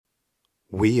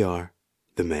We are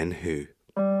the men who.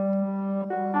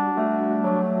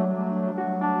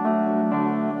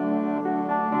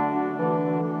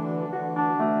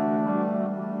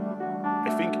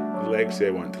 I think the legacy I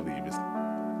want to leave is,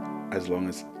 as long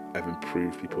as I've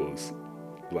improved people's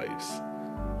lives.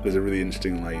 There's a really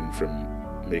interesting line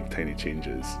from Make Tiny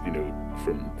Changes,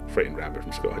 from Frightened Rabbit,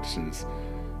 from Scott Hutchison's,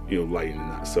 line in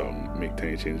that song, Make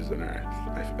Tiny Changes on Earth.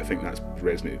 I think that's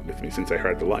resonated with me since I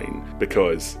heard the line,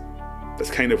 because that's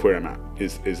kind of where I'm at,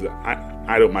 is that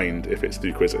I don't mind if it's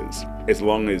through quizzes, as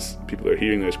long as people are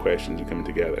hearing those questions and coming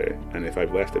together. And if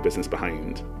I've left a business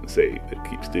behind, say, that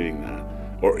keeps doing that,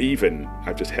 or even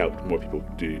I've just helped more people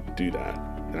do that,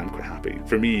 then I'm quite happy.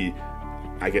 For me,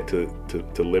 I get to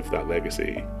live that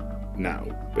legacy now,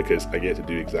 because I get to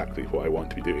do exactly what I want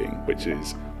to be doing, which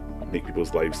is make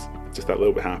people's lives just that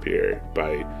little bit happier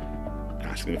by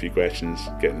asking them a few questions,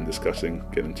 getting them discussing,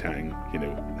 getting them chatting.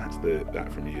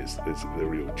 That for me is the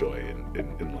real joy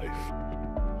in life.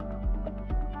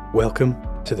 Welcome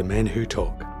to The Men Who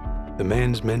Talk, the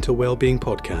men's mental well-being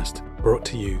podcast brought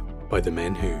to you by The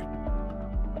Men Who.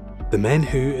 The Men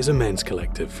Who is a men's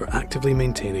collective for actively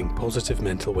maintaining positive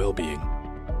mental well-being.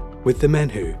 With The Men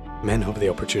Who, men have the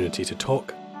opportunity to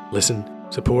talk, listen,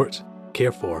 support,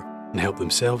 care for, and help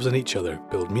themselves and each other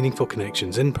build meaningful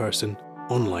connections in person,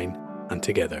 online, and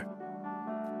together.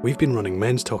 We've been running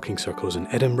men's talking circles in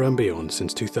Edinburgh and beyond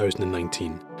since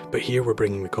 2019, but here we're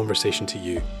bringing the conversation to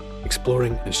you,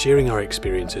 exploring and sharing our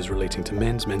experiences relating to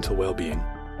men's mental well-being.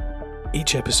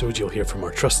 Each episode you'll hear from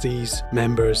our trustees,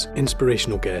 members,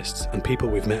 inspirational guests, and people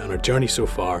we've met on our journey so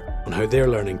far on how they're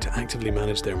learning to actively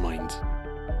manage their minds.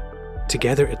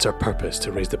 Together, it's our purpose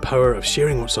to raise the power of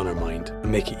sharing what's on our mind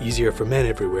and make it easier for men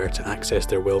everywhere to access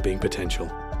their well-being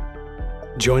potential.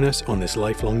 Join us on this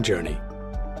lifelong journey.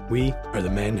 We are the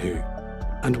Men Who,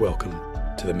 and welcome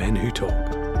to the Men Who Talk.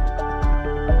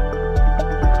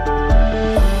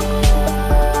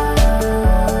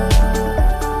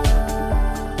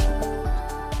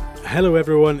 Hello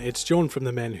everyone, it's John from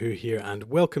the Men Who here, and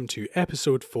welcome to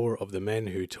episode 4 of the Men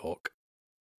Who Talk.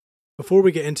 Before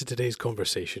we get into today's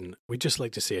conversation, we'd just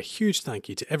like to say a huge thank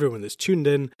you to everyone that's tuned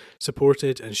in,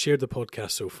 supported, and shared the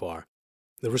podcast so far.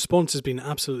 The response has been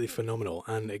absolutely phenomenal,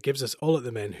 and it gives us all at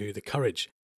the Men Who the courage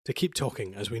to keep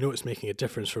talking, as we know it's making a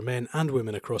difference for men and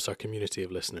women across our community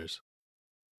of listeners.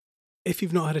 If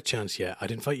you've not had a chance yet,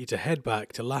 I'd invite you to head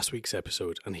back to last week's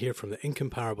episode and hear from the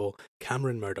incomparable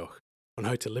Cameron Murdoch on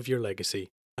how to live your legacy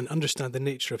and understand the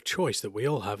nature of choice that we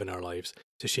all have in our lives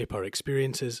to shape our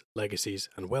experiences, legacies,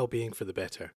 and well-being for the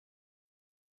better.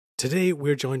 Today,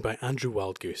 we're joined by Andrew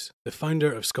Wildgoose, the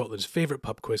founder of Scotland's favourite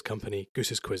pub quiz company,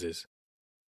 Goose's Quizzes.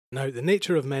 Now, the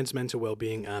nature of men's mental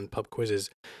well-being and pub quizzes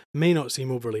may not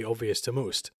seem overly obvious to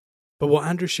most, but what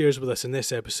Andrew shares with us in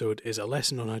this episode is a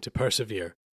lesson on how to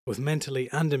persevere, both mentally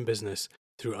and in business,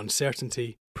 through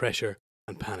uncertainty, pressure,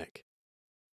 and panic.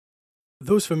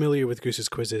 Those familiar with Goose's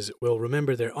Quizzes will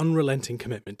remember their unrelenting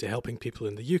commitment to helping people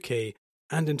in the UK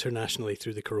and internationally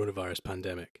through the coronavirus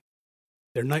pandemic.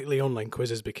 Their nightly online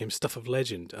quizzes became stuff of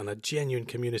legend and a genuine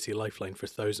community lifeline for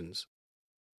thousands.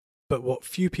 But what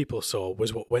few people saw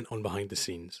was what went on behind the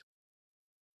scenes.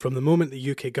 From the moment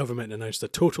the UK government announced a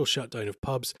total shutdown of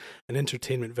pubs and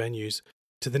entertainment venues,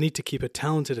 to the need to keep a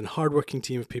talented and hard-working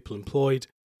team of people employed,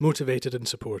 motivated and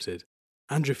supported,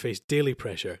 Andrew faced daily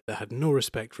pressure that had no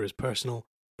respect for his personal,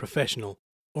 professional,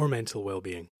 or mental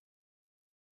well-being.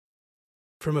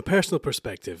 From a personal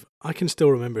perspective, I can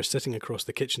still remember sitting across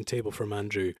the kitchen table from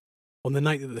Andrew on the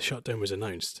night that the shutdown was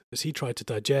announced, as he tried to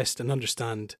digest and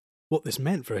understand what this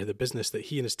meant for the business that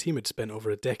he and his team had spent over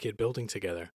a decade building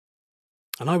together.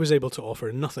 And I was able to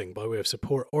offer nothing by way of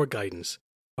support or guidance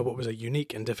at what was a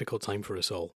unique and difficult time for us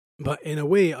all. But in a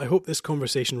way, I hope this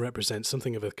conversation represents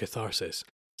something of a catharsis,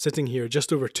 sitting here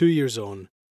just over 2 years on,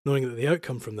 knowing that the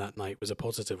outcome from that night was a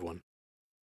positive one.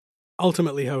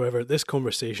 Ultimately, however, this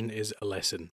conversation is a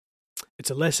lesson.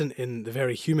 It's a lesson in the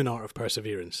very human art of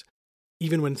perseverance,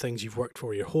 even when things you've worked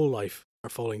for your whole life are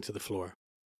falling to the floor.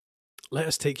 Let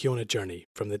us take you on a journey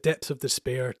from the depths of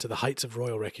despair to the heights of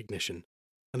royal recognition,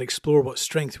 and explore what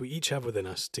strength we each have within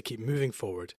us to keep moving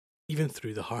forward, even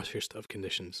through the harshest of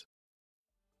conditions.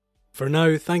 For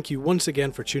now, thank you once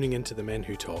again for tuning in to the Men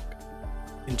Who Talk.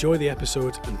 Enjoy the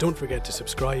episode, and don't forget to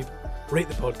subscribe, rate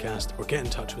the podcast, or get in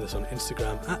touch with us on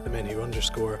Instagram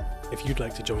 @themenwho_ if you'd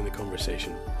like to join the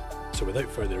conversation. So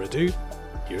without further ado,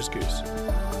 here's Goose.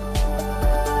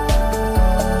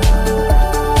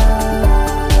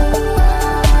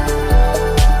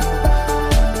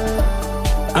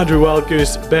 Andrew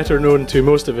Wildgoose, better known to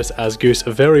most of us as Goose,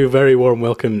 a very, very warm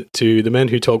welcome to the Men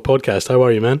Who Talk podcast. How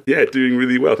are you, man? Yeah, doing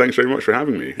really well. Thanks very much for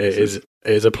having me. It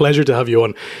is a pleasure to have you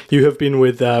on. You have been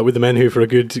with the Men Who for a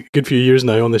good few years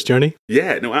now on this journey.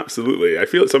 Yeah, no, absolutely. I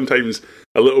feel it sometimes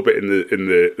a little bit in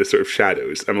the sort of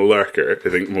shadows. I'm a lurker, I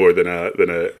think, more than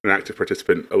an active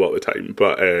participant a lot of the time,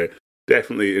 but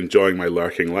definitely enjoying my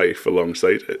lurking life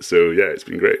alongside it. So yeah, it's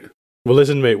been great. Well,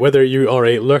 listen, mate, whether you are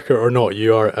a lurker or not,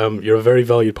 you're a very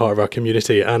valued part of our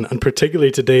community, and particularly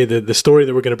today, the story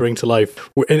that we're going to bring to life,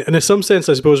 in some sense,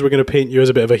 I suppose we're going to paint you as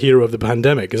a bit of a hero of the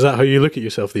pandemic. Is that how you look at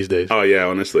yourself these days? Oh, yeah,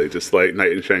 honestly, just like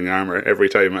knight in shining armour. Every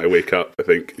time I wake up, I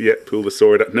think, yeah, pull the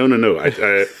sword out. No.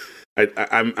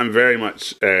 I'm very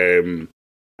much, I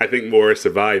think, more a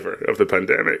survivor of the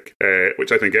pandemic,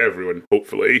 which I think everyone,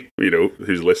 hopefully,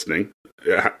 who's listening,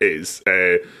 is.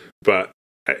 But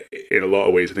in a lot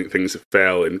of ways, I think things have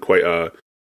fell in quite a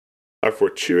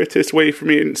fortuitous way for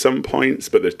me in some points,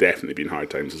 but there's definitely been hard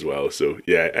times as well. So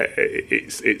yeah,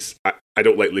 I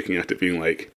don't like looking at it being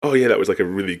like, oh yeah, that was like a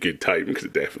really good time, because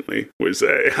it definitely was.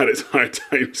 It had its hard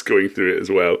times going through it as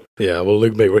well. Yeah, well,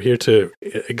 look, mate, we're here to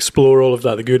explore all of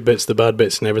that, the good bits, the bad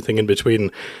bits, and everything in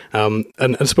between. And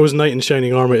I suppose knight in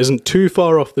shining armour isn't too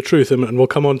far off the truth, and we'll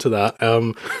come on to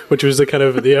that, which was the kind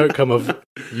of the outcome of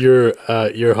your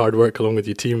hard work along with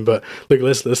your team. But look,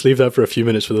 let's leave that for a few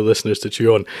minutes for the listeners to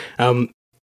chew on.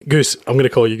 Goose, I'm going to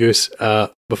call you Goose.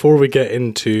 Before we get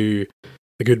into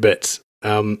the good bits,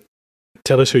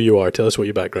 tell us who you are. Tell us what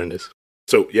your background is.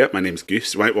 So, yeah, my name's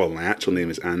Goose. My actual name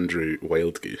is Andrew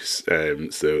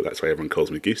Wildgoose. So that's why everyone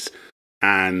calls me Goose.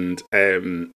 And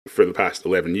for the past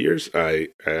 11 years, I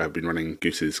have been running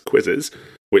Goose's Quizzes,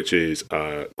 which is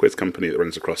a quiz company that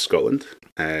runs across Scotland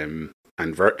and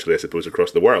virtually, I suppose,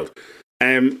 across the world.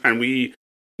 And we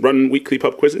run weekly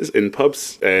pub quizzes in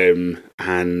pubs and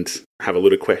have a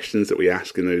load of questions that we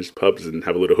ask in those pubs and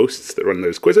have a load of hosts that run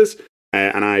those quizzes.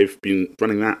 And I've been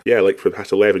running that, for the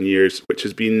past 11 years, which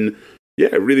has been,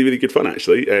 really, really good fun,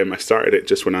 actually. I started it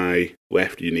just when I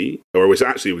left uni, or I was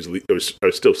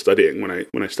still studying when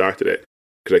I started it,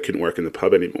 because I couldn't work in the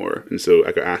pub anymore. And so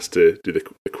I got asked to do the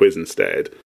quiz instead.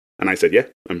 And I said, yeah,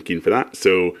 I'm keen for that.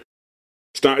 So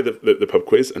started the pub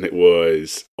quiz, and it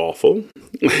was awful,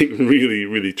 like really,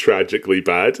 really tragically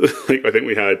bad. Like I think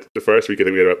we had the first week, I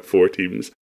think we had about 4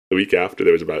 teams. The week after,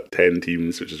 there was about 10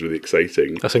 teams, which is really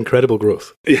exciting. That's incredible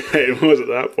growth. Yeah, it was at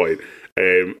that point.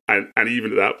 And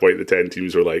even at that point, the 10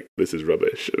 teams were like, this is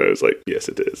rubbish. And I was like, yes,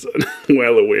 it is. And I'm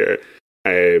well aware.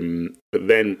 But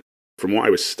then, from what I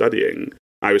was studying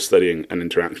an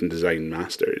interaction design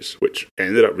master's, which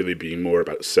ended up really being more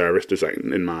about service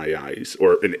design in my eyes,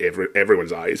 or in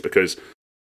everyone's eyes, because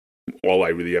all I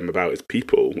really am about is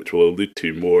people, which we'll allude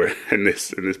to more in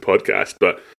this podcast.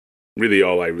 But really,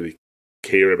 all I really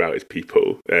care about is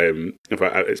people. In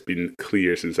fact, it's been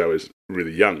clear since I was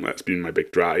really young. That's been my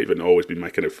big drive and always been my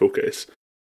kind of focus.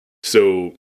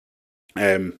 So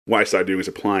what I started doing was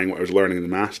applying what I was learning in the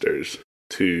masters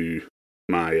to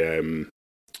my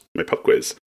my pub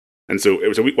quiz. And so it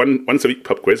was once a week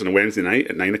pub quiz on a Wednesday night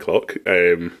at 9 o'clock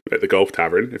at the Golf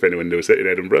Tavern, if anyone knows it, in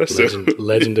Edinburgh.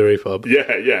 Legendary pub.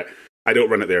 Yeah. I don't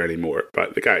run it there anymore,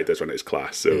 but the guy does run his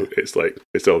class, so it's like,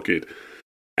 it's all good.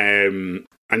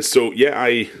 And so,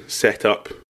 I set up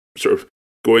sort of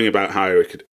going about how I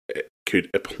could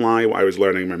apply what I was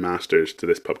learning in my masters to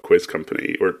this pub quiz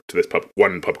company, or to this pub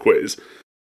quiz,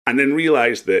 and then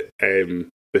realised that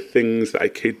the things that I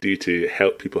could do to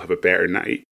help people have a better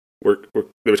night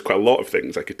there was quite a lot of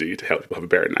things I could do to help people have a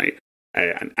better night,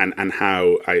 and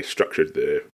how I structured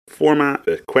the format,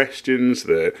 the questions,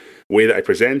 the way that I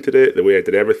presented it, the way I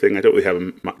did everything. I don't really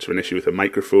have much of an issue with a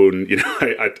microphone.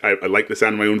 I like the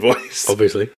sound of my own voice.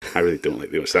 Obviously. I really don't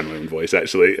like the sound of my own voice,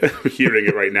 actually. I'm hearing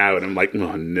it right now and I'm like,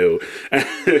 oh no.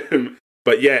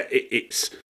 But yeah,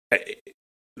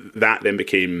 that then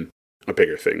became a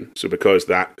bigger thing. So because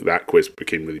that quiz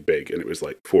became really big, and it was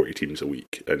like 40 teams a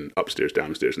week, and upstairs,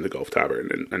 downstairs in the Golf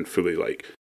Tavern, and fully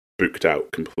like booked out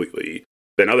completely,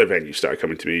 then other venues started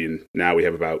coming to me, and now we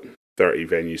have about 30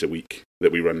 venues a week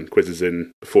that we run quizzes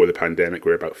in. Before the pandemic,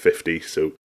 we were about 50,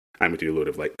 and we do a load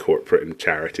of like corporate and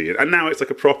charity, and now it's like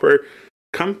a proper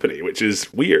company, which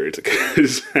is weird,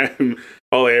 because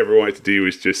all I ever wanted to do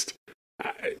was just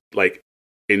like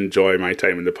enjoy my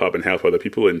time in the pub and help other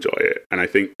people enjoy it. And I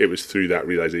think it was through that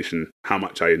realization how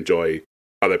much I enjoy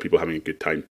other people having a good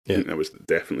time. I think that was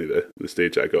definitely the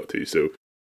stage I got to. So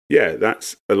yeah,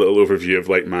 that's a little overview of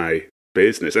like my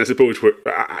business. And I suppose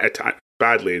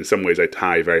badly in some ways I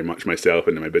tie very much myself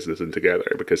into my business and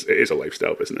together, because it is a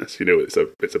lifestyle business.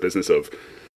 It's a business of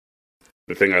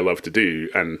the thing I love to do,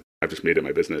 and I've just made it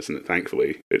my business, and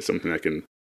thankfully it's something I can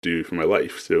do for my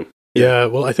life. So yeah,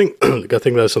 well, I think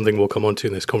that's something we'll come on to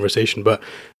in this conversation, but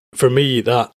for me,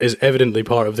 that is evidently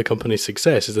part of the company's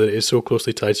success, is that it is so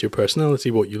closely tied to your personality,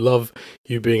 what you love,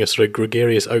 you being a sort of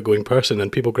gregarious, outgoing person,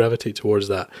 and people gravitate towards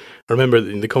that. I remember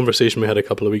in the conversation we had a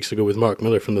couple of weeks ago with Mark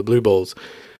Miller from the Blue Balls.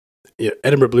 Yeah,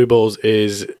 Edinburgh Blue Balls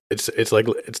it's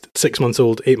 6 months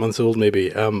old, 8 months old maybe,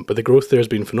 but the growth there has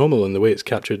been phenomenal, and the way it's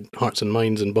captured hearts and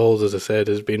minds and balls, as I said,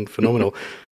 has been phenomenal.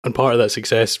 And part of that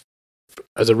success,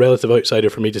 as a relative outsider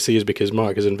for me to see, is because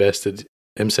Mark has invested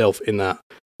himself in that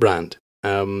brand.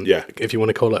 If you want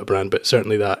to call it a brand, but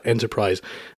certainly that enterprise,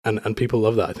 and people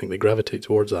love that. I think they gravitate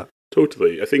towards that.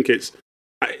 Totally. I think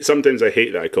sometimes I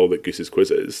hate that I called it Goose's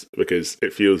Quizzes, because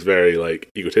it feels very like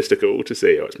egotistical to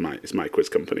say, oh, it's my quiz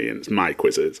company and it's my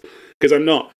quizzes. Because I'm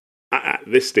not, at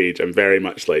this stage, I'm very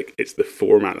much like, it's the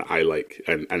format that I like,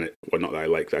 and not that I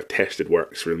like, that I've tested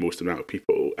works for the most amount of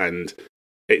people, and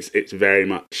it's very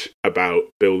much about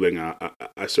building a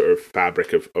sort of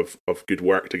fabric of good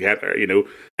work together,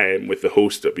 with the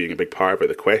host being a big part of it,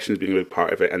 the questions being a big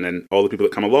part of it, and then all the people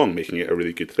that come along making it a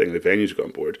really good thing, the venues go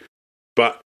on board.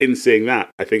 But in saying that,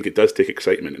 I think it does take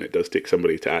excitement, and it does take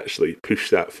somebody to actually push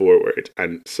that forward,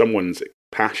 and someone's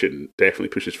passion definitely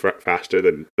pushes faster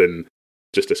than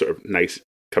just a sort of nice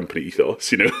company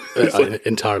ethos,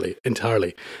 Entirely.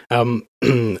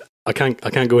 I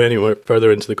can't go anywhere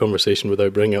further into the conversation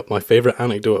without bringing up my favourite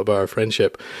anecdote about our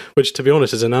friendship, which, to be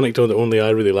honest, is an anecdote that only I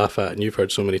really laugh at, and you've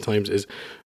heard so many times. Is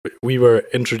we were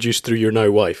introduced through your now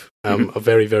wife, a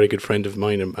very, very good friend of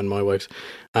mine and my wife's.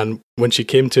 And when she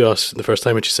came to us the first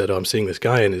time and she said, "Oh, I'm seeing this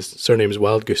guy and his surname is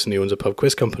Wild Goose and he owns a pub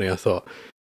quiz company," I thought,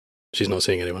 she's not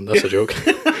seeing anyone. That's a joke.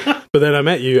 But then I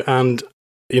met you, and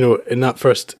in that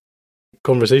first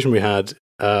conversation we had,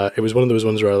 it was one of those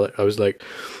ones where I was like,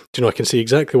 I can see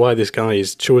exactly why this guy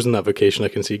has chosen that vocation. I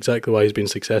can see exactly why he's been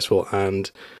successful. And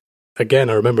again,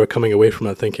 I remember coming away from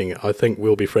that thinking, I think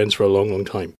we'll be friends for a long, long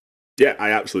time. Yeah,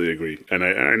 I absolutely agree. And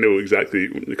I know exactly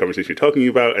the conversation you're talking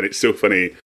about. And it's so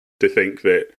funny to think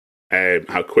that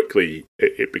how quickly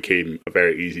it became a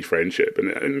very easy friendship.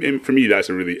 And for me, that's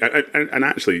a really, and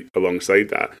actually alongside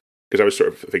that, because I was sort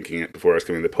of thinking it before I was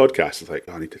coming to the podcast, it's like,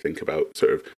 I need to think about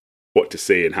sort of what to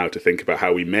say and how to think about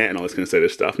how we met and all this kind of sort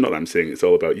of stuff. Not that I'm saying it's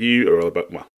all about you or all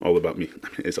about me. I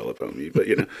mean, it is all about me, but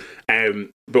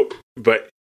but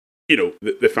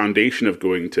the foundation of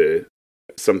going to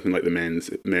something like the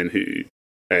Men Who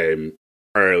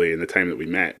early in the time that we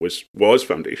met was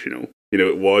foundational.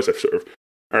 It was a sort of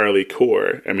early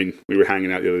core. I mean, we were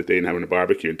hanging out the other day and having a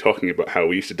barbecue and talking about how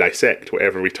we used to dissect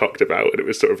whatever we talked about, and it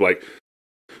was sort of like,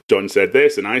 John said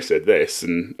this and I said this,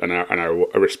 and our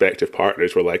respective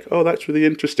partners were like, "Oh, that's really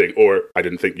interesting," or "I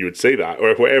didn't think you would say that,"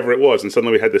 or whatever it was. And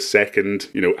suddenly we had this second,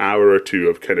 hour or two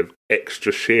of kind of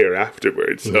extra share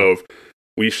afterwards of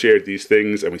we shared these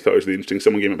things and we thought it was really interesting.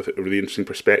 Someone came up with a really interesting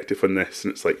perspective on this,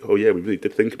 and it's like, oh yeah, we really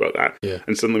did think about that. Yeah.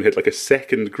 And suddenly we had like a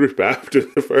second group after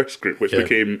the first group, which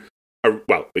became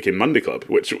Monday Club,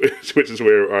 which is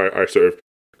where our sort of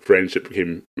friendship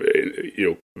became,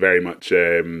 very much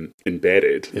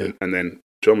embedded. Yeah. And then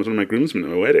John was one of my groomsmen at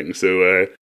my wedding, so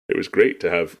it was great to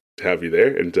have you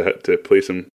there and to play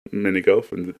some mini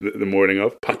golf and the morning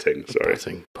of putting.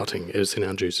 Putting. It was St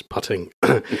Andrews putting.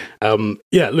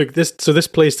 Look, this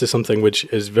plays to something which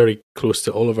is very close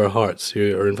to all of our hearts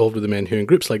who are involved with the Men Who in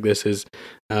groups like this, is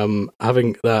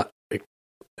having that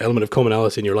element of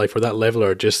commonality in your life, or that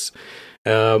leveler. Just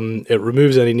it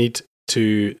removes any need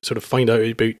to sort of find out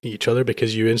about each other,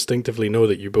 because you instinctively know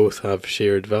that you both have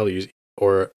shared values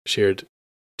or shared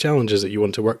challenges that you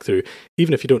want to work through,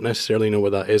 even if you don't necessarily know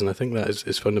what that is. And I think that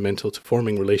is fundamental to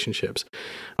forming relationships.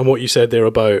 And what you said there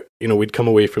about, we'd come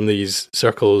away from these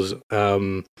circles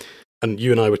and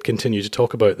you and I would continue to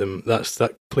talk about them,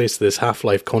 that plays to this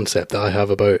half-life concept that I have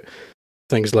about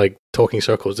things like talking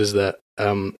circles, is that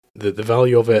the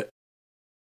value of it,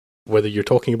 whether you're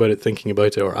talking about it, thinking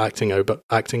about it, or acting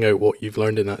out what you've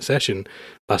learned in that session,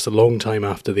 lasts a long time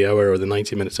after the hour or the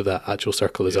 90 minutes of that actual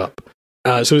circle is up.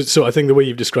 So I think the way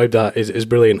you've described that is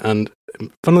brilliant. And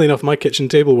funnily enough, my kitchen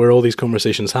table, where all these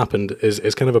conversations happened,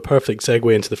 is kind of a perfect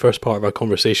segue into the first part of our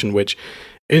conversation, which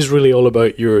is really all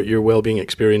about your well-being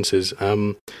experiences.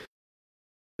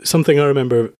 Something I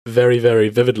remember very, very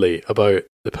vividly about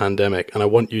the pandemic, and I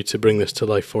want you to bring this to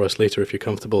life for us later if you're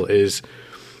comfortable, is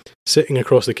sitting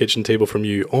across the kitchen table from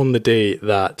you on the day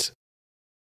that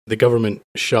the government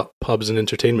shut pubs and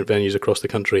entertainment venues across the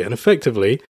country and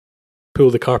effectively pull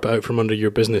the carpet out from under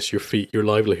your business, your feet, your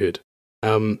livelihood.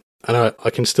 And I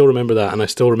can still remember that, and I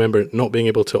still remember not being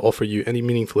able to offer you any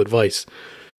meaningful advice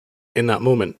in that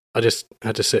moment. I just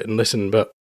had to sit and listen.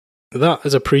 But that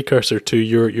is a precursor to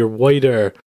your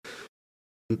wider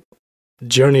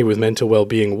journey with mental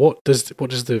well-being, what does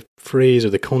the phrase or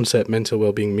the concept mental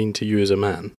well-being mean to you as a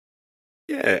man?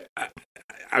 Yeah,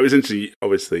 I was interested.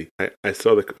 Obviously, I've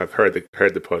heard the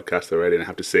podcast already, and I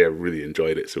have to say I really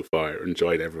enjoyed it so far.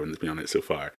 Enjoyed everyone that's been on it so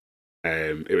far.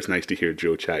 It was nice to hear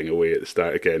Joe chatting away at the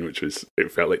start again,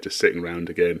 it felt like just sitting around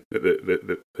again at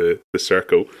the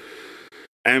circle.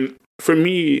 For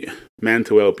me,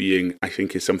 mental well-being, I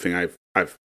think, is something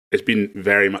it's been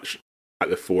very much at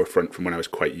the forefront from when I was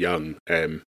quite young.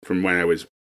 From when I was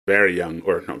very young,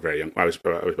 or not very young, I was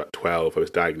about 12. I was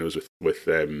diagnosed with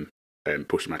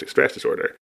post-traumatic stress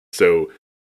disorder. So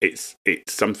it's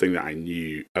something that I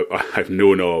knew, I've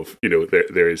known of. You know,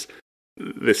 there is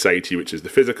this side to you, which is the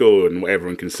physical, and what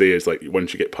everyone can say is like,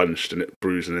 once you get punched and it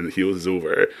bruises and then it heals, is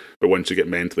over. But once you get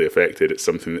mentally affected, it's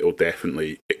something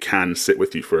that it can sit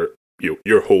with you for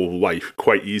your whole life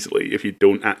quite easily if you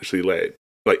don't actually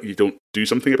you don't do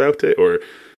something about it or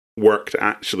work to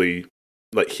actually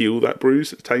heal that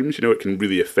bruise at times. You know, it can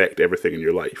really affect everything in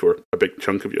your life, or a big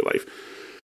chunk of your life.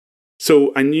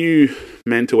 So I knew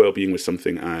mental well-being was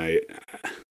something I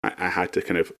had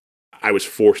to I was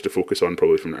forced to focus on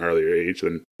probably from an earlier age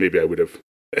than maybe I would have.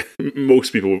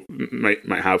 Most people might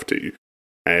have to.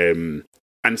 And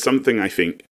something I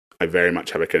think I very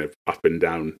much have a kind of up and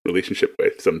down relationship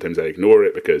with. Sometimes I ignore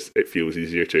it because it feels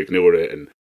easier to ignore it, and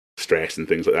stress and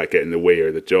things like that get in the way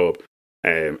of the job.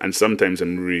 And sometimes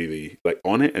I'm really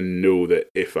on it and know that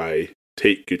if I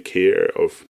take good care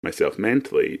of myself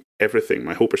mentally, everything,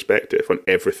 my whole perspective on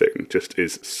everything just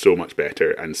is so much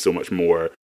better and so much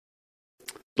more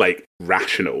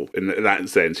rational in that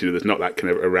sense. You know, there's not that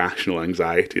kind of irrational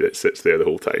anxiety that sits there the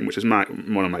whole time, which is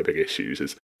one of my big issues,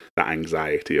 is that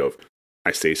anxiety of,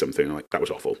 I say something like, that was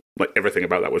awful, everything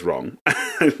about that was wrong,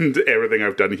 and everything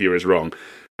I've done here is wrong,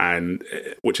 and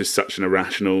which is such an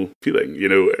irrational feeling,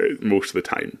 most of the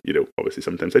time. Obviously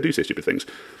sometimes I do say stupid things,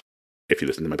 if you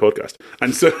listen to my podcast,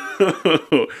 and so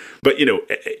but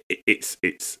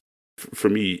it's for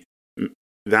me,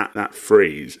 that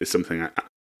phrase is something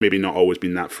maybe not always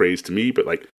been that phrase to me, but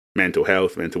mental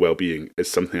health, mental well-being is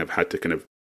something I've had to kind of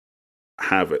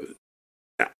have it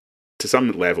to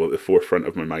some level at the forefront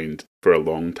of my mind for a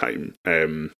long time.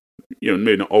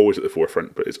 Maybe not always at the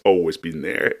forefront, but it's always been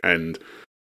there, and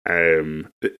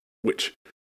which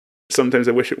sometimes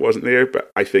I wish it wasn't there.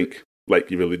 But I think, like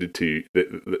you've alluded to,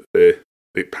 the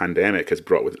pandemic has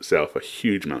brought with itself a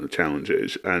huge amount of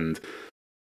challenges, and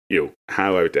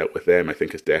how I dealt with them, I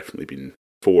think, has definitely been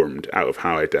formed out of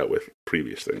how I dealt with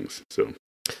previous things. So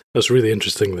that's really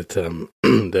interesting that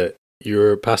that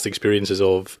your past experiences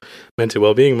of mental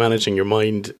well-being, managing your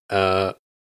mind,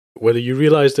 whether you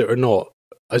realised it or not,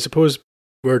 I suppose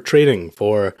we're training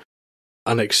for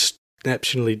an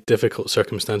exceptionally difficult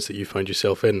circumstance that you find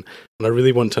yourself in. And I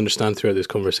really want to understand throughout this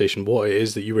conversation what it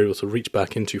is that you were able to reach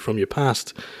back into from your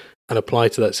past and apply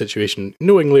to that situation,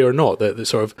 knowingly or not, that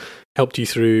sort of helped you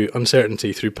through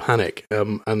uncertainty, through panic,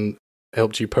 and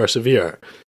helped you persevere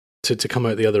to come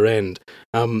out the other end.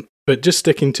 But just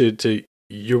sticking to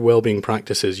your well-being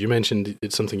practices, you mentioned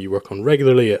it's something you work on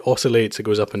regularly. It oscillates, it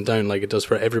goes up and down like it does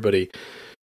for everybody.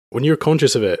 When you're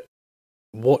conscious of it,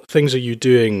 what things are you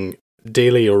doing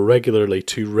daily or regularly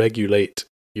to regulate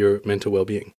your mental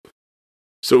well-being?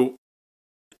 So,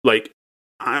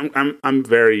 I'm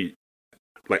very,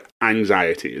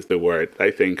 anxiety is the word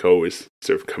I think always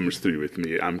sort of comes through with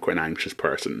me. I'm quite an anxious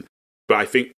person, but I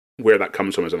think where that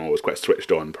comes from is I'm always quite a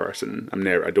switched on person.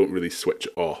 I don't really switch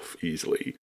off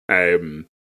easily.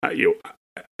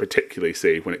 Particularly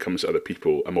say when it comes to other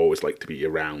people, I'm always like to be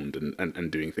around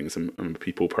and doing things. I'm a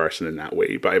people person in that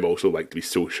way, but I also like to be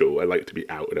social. I like to be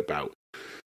out and about.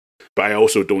 But I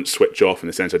also don't switch off in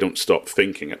the sense I don't stop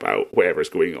thinking about whatever's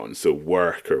going on. So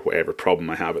work or whatever problem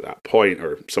I have at that point,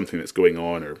 or something that's going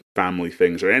on, or family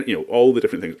things, or all the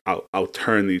different things. I'll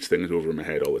turn these things over in my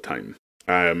head all the time.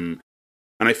 And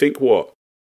I think what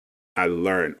I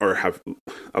learned or have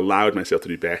allowed myself to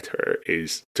do better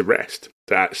is to rest,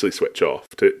 to actually switch off,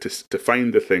 to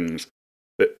find the things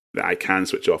that I can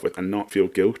switch off with and not feel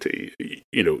guilty.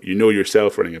 You know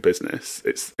yourself running a business,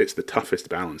 it's the toughest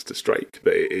balance to strike,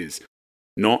 that it is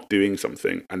not doing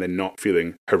something and then not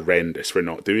feeling horrendous for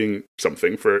not doing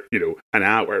something for, an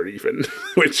hour even,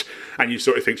 and you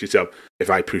sort of think to yourself, if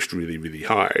I pushed really, really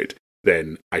hard,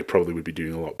 then I probably would be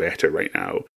doing a lot better right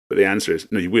now. But the answer is,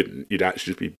 no, you wouldn't. You'd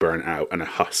actually just be burnt out and a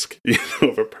husk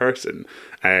of a person,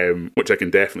 which I can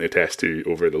definitely attest to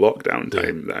over the lockdown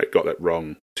time, that I got that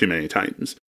wrong too many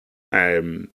times.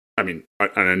 An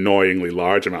annoyingly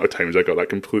large amount of times I got that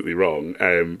completely wrong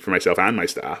for myself and my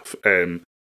staff. And,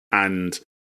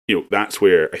 that's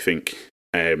where I think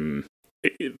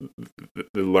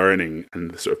the learning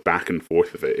and the sort of back and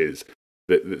forth of it is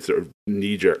the sort of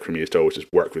knee jerk for me is to always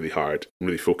just work really hard,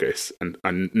 really focus, and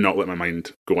not let my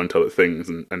mind go on to other things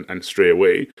and stray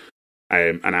away.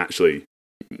 And actually,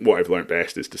 what I've learned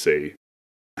best is to say,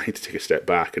 I need to take a step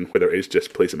back, and whether it is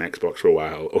just play some Xbox for a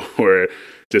while or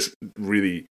just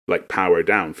really like power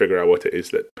down, figure out what it is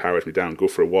that powers me down, go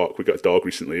for a walk. We got a dog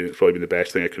recently, and it's probably been the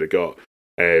best thing I could have got.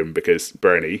 Because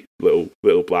Bernie, little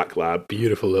black lab,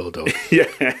 beautiful little dog, yeah,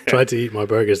 tried to eat my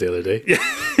burgers the other day.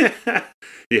 Yeah.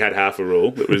 He had half a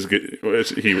roll. It was good.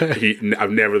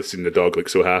 I've never seen the dog look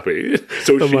so happy.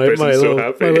 So happy.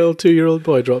 My little 2-year-old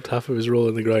boy dropped half of his roll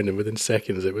on the ground, and within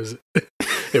seconds it was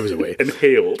away.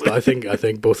 Inhaled. But I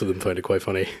think both of them found it quite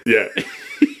funny. Yeah.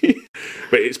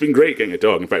 But it's been great getting a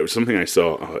dog. In fact, it was something I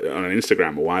saw on an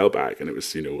Instagram a while back, and it was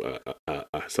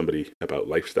somebody about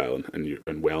lifestyle and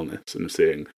wellness, and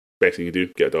saying best thing you do,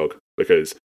 get a dog,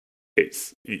 because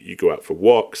it's you go out for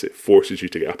walks, it forces you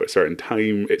to get up at a certain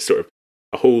time. It's sort of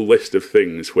a whole list of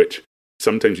things which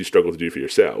sometimes you struggle to do for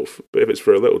yourself, but if it's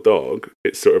for a little dog,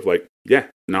 it's sort of like, yeah,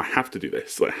 now I have to do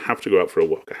this. Like, I have to go out for a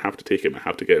walk. I have to take him. I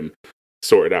have to get him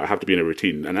sorted out. I have to be in a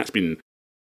routine, and that's been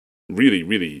really,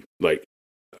 really like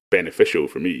beneficial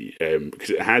for me, because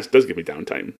it does give me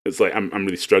downtime. It's like I'm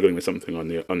really struggling with something on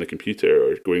the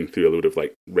computer, or going through a load of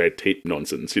like red tape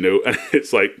nonsense, and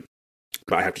it's like,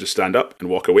 but I have to just stand up and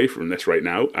walk away from this right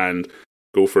now and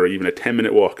go for even a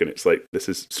 10-minute walk, and it's like, this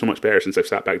is so much better since I've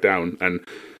sat back down, and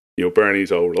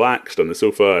Bernie's all relaxed on the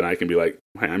sofa, and I can be like,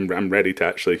 I'm ready to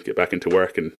actually get back into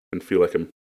work and feel like I'm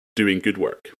doing good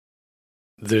work.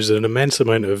 There's an immense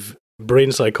amount of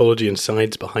brain psychology and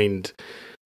science behind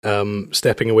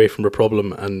stepping away from a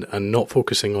problem and not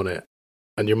focusing on it.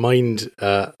 And your mind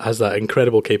has that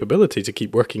incredible capability to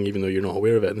keep working even though you're not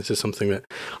aware of it. And this is something that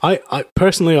I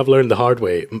personally, I've learned the hard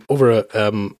way over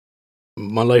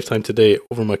my lifetime to date,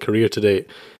 over my career to date,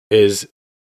 is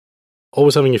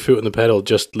always having your foot on the pedal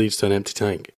just leads to an empty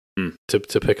tank.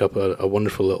 To pick up a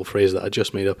wonderful little phrase that I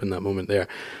just made up in that moment there.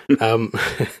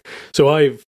 So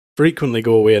I frequently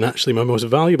go away, and actually my most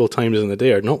valuable times in the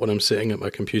day are not when I'm sitting at my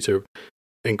computer,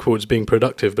 in quotes, being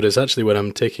productive, but it's actually when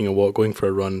I'm taking a walk, going for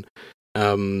a run,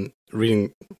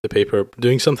 reading the paper,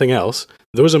 doing something else.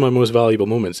 Those are my most valuable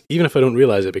moments, even if I don't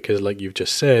realize it, because like you've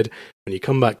just said, when you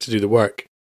come back to do the work,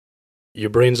 your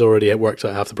brain's already worked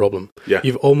out half the problem. Yeah.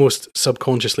 You've almost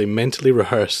subconsciously, mentally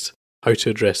rehearsed how to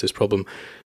address this problem.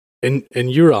 In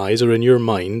your eyes, or in your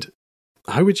mind,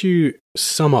 how would you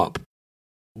sum up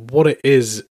what it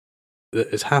is that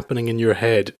is happening in your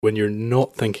head when you're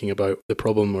not thinking about the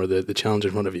problem or the challenge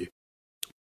in front of you?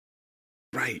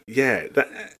 Right, yeah.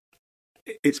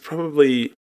 It's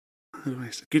probably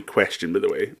it's a good question, by the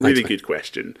way. Really good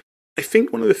question. I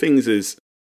think one of the things is,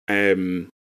 that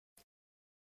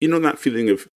feeling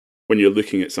of when you're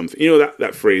looking at something,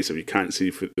 that phrase of you can't see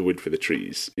the wood for the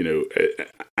trees,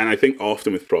 and I think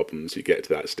often with problems you get to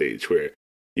that stage where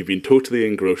you've been totally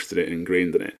engrossed in it and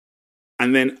ingrained in it.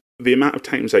 And then the amount of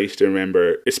times I used to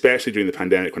remember, especially during the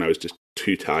pandemic when I was just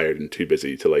too tired and too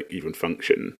busy to like even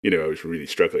function, I was really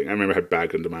struggling. I remember I had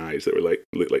bags under my eyes that were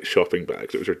looked like shopping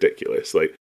bags. It was ridiculous.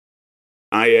 Like,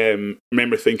 I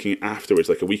remember thinking afterwards,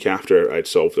 like a week after I'd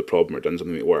solved the problem or done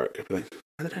something at work, I'd be like,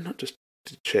 why did I not just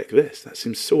check this? That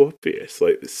seems so obvious.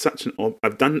 Like, it's such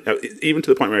I've done, even to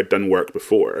the point where I'd done work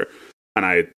before, and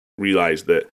I realised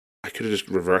that I could have just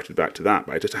reverted back to that,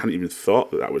 but I just hadn't even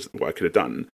thought that was what I could have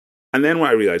done. And then what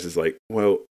I realised is like,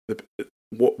 well,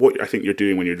 what I think you're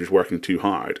doing when you're just working too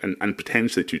hard and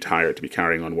potentially too tired to be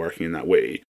carrying on working in that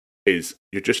way is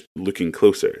you're just looking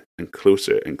closer and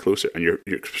closer and closer, and you're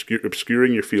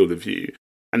obscuring your field of view.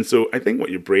 And so I think what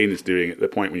your brain is doing at the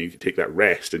point when you take that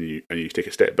rest and you take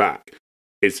a step back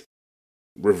is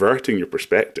reverting your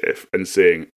perspective and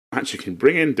saying, actually, you can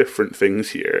bring in different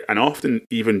things here. And often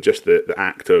even just the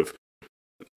act of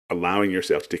allowing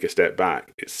yourself to take a step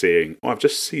back, it's saying, I've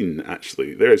just seen,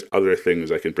 actually, there's other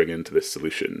things I can bring into this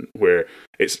solution, where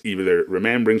it's either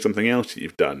remembering something else that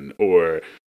you've done or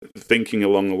thinking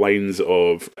along the lines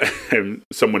of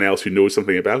someone else who knows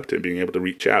something about it and being able to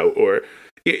reach out. Or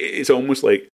it's almost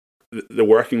like the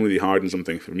working really hard on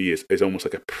something for me is almost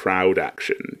like a proud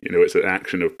action. It's an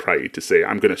action of pride to say,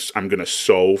 I'm gonna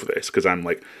solve this because I'm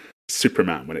like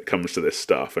Superman when it comes to this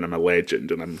stuff, and I'm a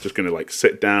legend, and I'm just going to like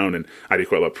sit down, and I do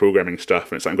quite a lot of programming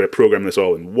stuff, and it's like, I'm going to program this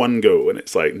all in one go, and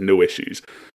it's like no issues.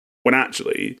 When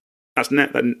actually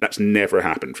that's never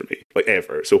happened for me, like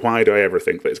ever. So why do I ever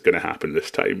think that it's going to happen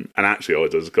this time? And actually all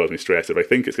it does is cause me stress if I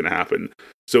think it's going to happen.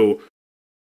 So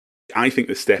I think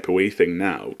the step away thing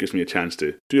now gives me a chance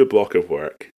to do a block of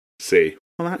work, say,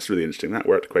 well, that's really interesting, that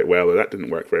worked quite well, or that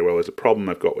didn't work very well, there's a problem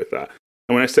I've got with that.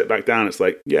 And when I sit back down, it's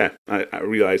like, yeah, I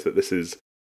realize that this is,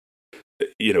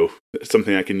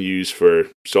 something I can use for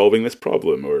solving this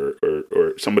problem,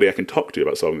 or somebody I can talk to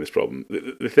about solving this problem.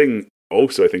 The thing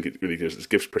also, I think it really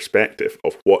gives perspective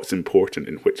of what's important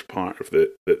in which part of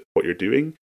the what you're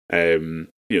doing. The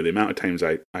amount of times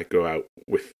I go out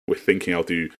with thinking I'll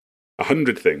do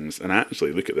 100 things and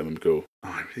actually look at them and go, oh,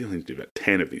 I really need to do about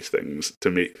 10 of these things to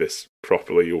make this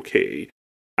properly okay.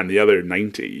 And the other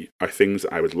 90 are things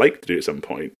that I would like to do at some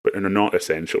point, but are not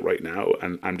essential right now.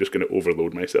 And I'm just going to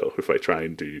overload myself if I try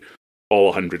and do all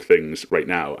 100 things right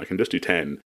now. I can just do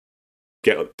 10,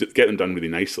 get them done really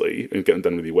nicely and get them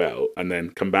done really well, and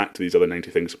then come back to these other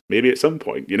 90 things maybe at some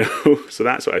point, So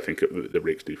that's what I think the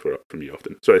breaks do for me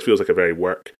often. So it feels like a very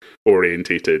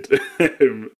work-orientated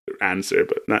answer,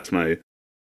 but that's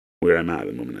where I'm at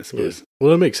the moment, I suppose. Yeah.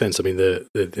 Well, it makes sense. I mean,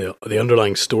 the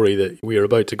underlying story that we are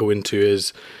about to go into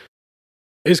is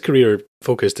career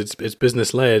focused. It's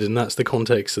business led, and that's the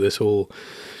context of this whole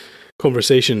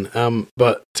conversation.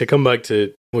 But to come back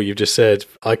to what you've just said,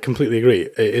 I completely agree.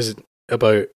 It is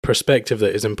about perspective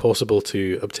that is impossible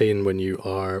to obtain when you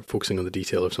are focusing on the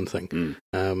detail of something.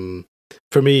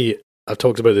 For me, I've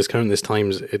talked about this countless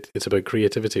times. It's about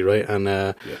creativity, right? And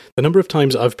the number of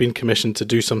times I've been commissioned to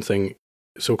do something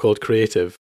so-called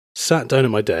creative, sat down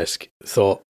at my desk,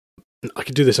 thought, I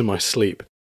could do this in my sleep.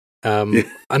 And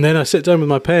then I sit down with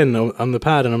my pen on the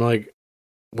pad and I'm like,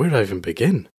 where do I even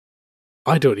begin?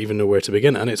 I don't even know where to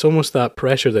begin. And it's almost that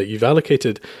pressure that you've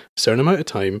allocated a certain amount of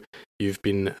time, you've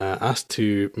been asked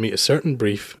to meet a certain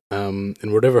brief in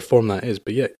whatever form that is,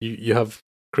 but yet you have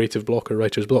creative block or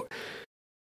writer's block.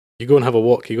 You go and have a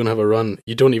walk, you go and have a run,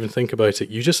 you don't even think about it,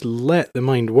 you just let the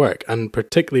mind work. And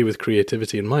particularly with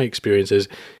creativity, in my experiences,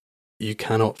 you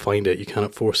cannot find it, you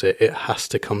cannot force it, it has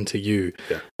to come to you.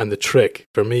 Yeah. And the trick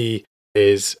for me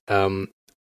is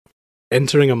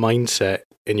entering a mindset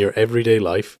in your everyday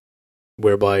life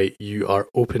whereby you are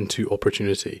open to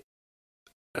opportunity,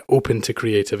 open to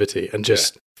creativity, and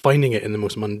just finding it in the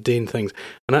most mundane things.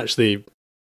 And actually,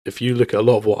 if you look at a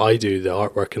lot of what I do, the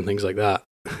artwork and things like that,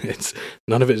 it's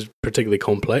none of it is particularly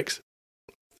complex,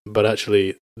 but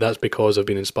actually that's because I've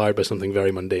been inspired by something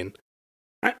very mundane.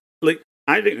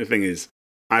 I think the thing is,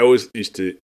 I always used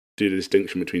to do the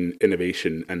distinction between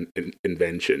innovation and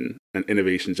invention, and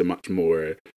innovation's a much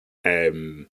more,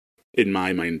 in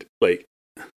my mind, like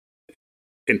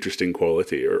interesting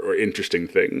quality or interesting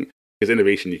thing. Because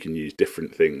innovation, you can use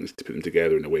different things to put them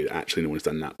together in a way that actually no one's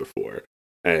done that before.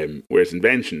 Whereas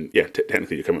invention,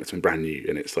 technically you come up with something brand new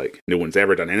and it's like no one's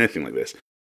ever done anything like this.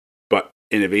 But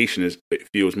innovation it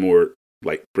feels more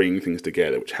like bringing things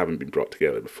together which haven't been brought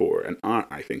together before. And art,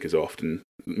 I think, is often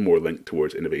more linked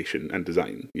towards innovation and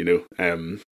design,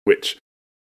 which,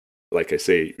 like I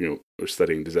say, we're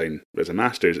studying design as a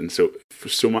master's, and so for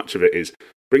so much of it is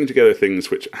bringing together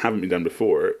things which haven't been done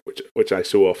before, which I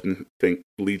so often think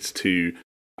leads to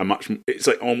it's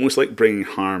like almost like bringing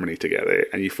harmony together,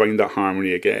 and you find that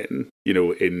harmony again,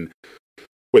 in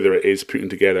whether it is putting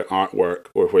together artwork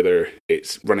or whether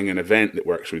it's running an event that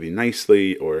works really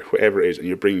nicely or whatever it is, and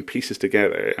you're bringing pieces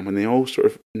together, and when they all sort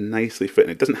of nicely fit,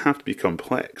 and it doesn't have to be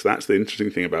complex. That's the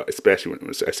interesting thing about, especially when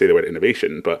I say the word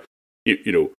innovation, but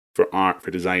for art,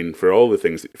 for design, for all the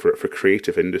things, for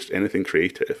creative industry, anything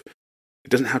creative, it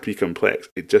doesn't have to be complex.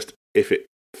 It just, if it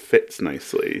fits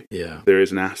nicely, there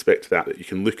is an aspect to that you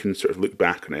can look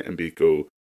back on it and go,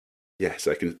 yes,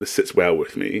 this sits well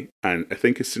with me. And I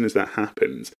think as soon as that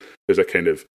happens, there's a kind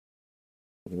of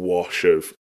wash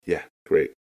of,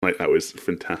 great, like that was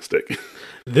fantastic.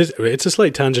 It's a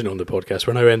slight tangent on the podcast.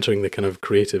 We're now entering the kind of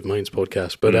Creative Minds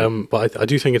podcast, but I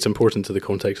do think it's important to the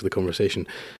context of the conversation.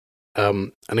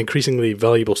 An increasingly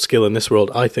valuable skill in this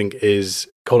world, I think, is,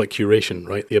 call it curation,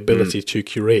 right? The ability to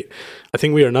curate. I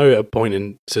think we are now at a point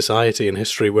in society and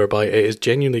history whereby it is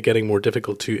genuinely getting more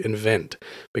difficult to invent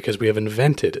because we have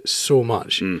invented so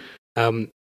much.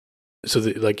 So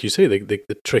like you say,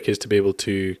 the trick is to be able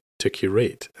to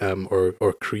curate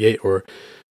or create or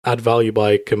add value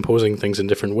by composing things in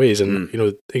different ways.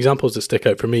 And, examples that stick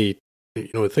out for me,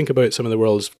 think about some of the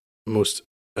world's most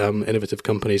innovative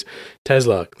companies.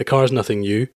 Tesla, the car's nothing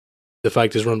new. The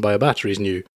fact is run by a battery is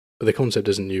new, but the concept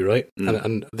isn't new, right?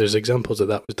 And there's examples that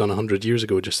was done 100 years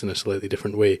ago, just in a slightly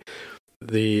different way.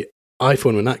 The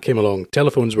iPhone, when that came along,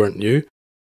 telephones weren't new,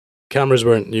 cameras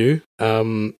weren't new,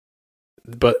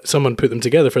 but someone put them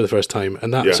together for the first time,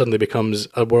 and that suddenly becomes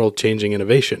a world-changing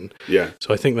innovation.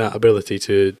 So I think that ability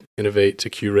to innovate, to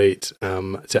curate,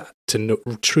 to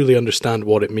truly understand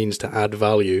what it means to add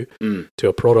value to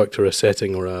a product or a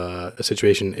setting or a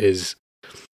situation is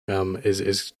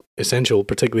essential,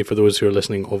 particularly for those who are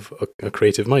listening of a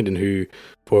creative mind and who,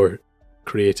 for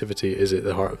creativity is at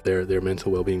the heart of their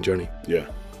mental well-being journey. Yeah,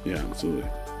 absolutely.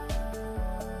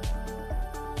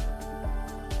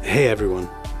 Hey everyone,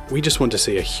 we just want to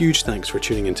say a huge thanks for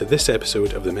tuning into this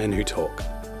episode of The Men Who Talk,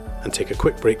 and take a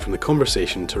quick break from the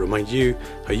conversation to remind you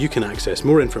how you can access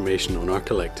more information on our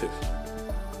collective.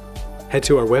 Head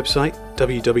to our website,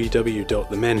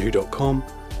 www.themenwho.com,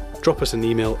 drop us an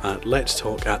email at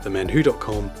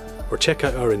letstalk@themenwho.com, or check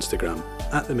out our Instagram,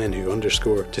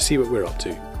 @themenwho_, to see what we're up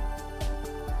to.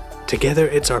 Together,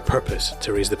 it's our purpose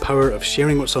to raise the power of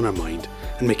sharing what's on our mind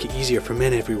and make it easier for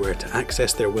men everywhere to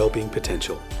access their well-being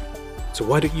potential. So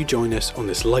why don't you join us on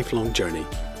this lifelong journey?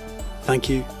 Thank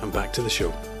you, and back to the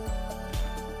show.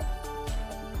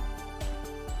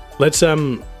 Let's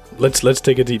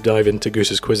take a deep dive into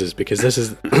Goose's quizzes, because this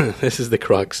is this is the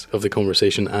crux of the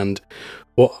conversation, and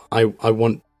what I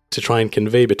want to try and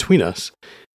convey between us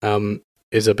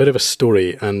is a bit of a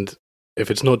story, and if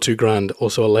it's not too grand,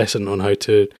 also a lesson on how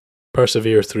to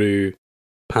persevere through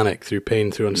panic, through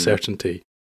pain, through uncertainty,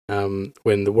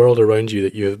 when the world around you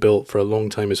that you have built for a long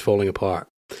time is falling apart.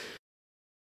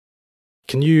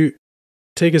 Can you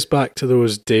take us back to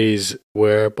those days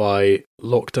whereby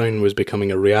lockdown was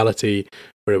becoming a reality,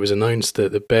 where it was announced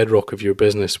that the bedrock of your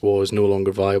business was no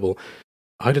longer viable?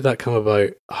 How did that come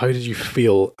about? How did you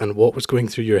feel, and what was going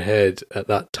through your head at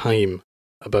that time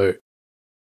about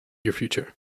your future?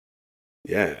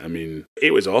 Yeah, I mean,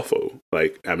 it was awful.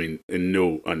 In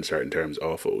no uncertain terms,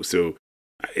 awful. So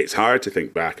it's hard to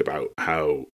think back about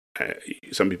how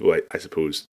some people, I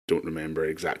suppose, don't remember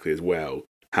exactly as well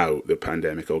how the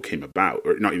pandemic all came about,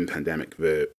 or not even the pandemic,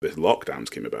 the lockdowns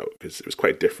came about, because it was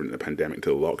quite different, the pandemic to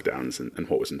the lockdowns and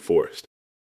what was enforced.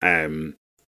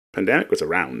 Pandemic was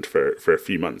around for a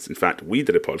few months. In fact, we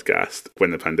did a podcast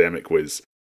when the pandemic was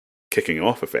kicking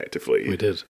off effectively. We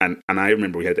did. And I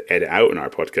remember we had to edit out in our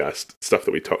podcast stuff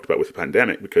that we talked about with the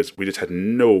pandemic, because we just had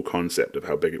no concept of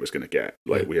how big it was going to get.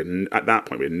 We had, at that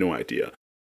point, we had no idea.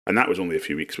 And that was only a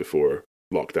few weeks before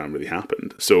lockdown really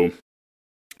happened. So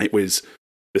it was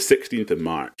the 16th of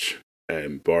March.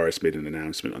 Boris made an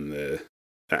announcement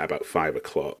at about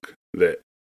 5:00 that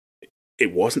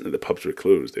it wasn't that the pubs were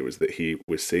closed, it was that he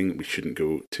was saying that we shouldn't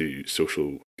go to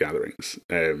social gatherings.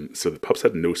 So the pubs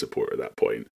had no support at that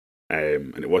point.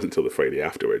 And it wasn't until the Friday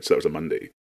afterwards, so that was a Monday,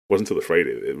 it wasn't until the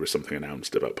Friday that there was something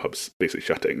announced about pubs basically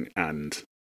shutting, and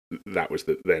that was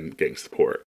then getting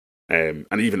support. And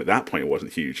even at that point, it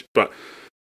wasn't huge. But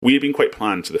we had been quite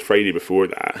planned, so the Friday before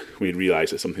that, we had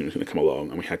realised that something was going to come along,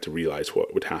 and we had to realise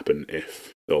what would happen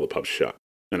if all the pubs shut,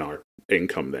 and our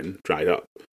income then dried up.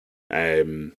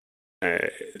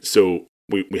 So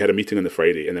we had a meeting on the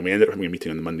Friday, and then we ended up having a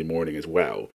meeting on the Monday morning as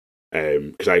well,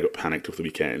 because I got panicked over the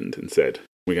weekend and said,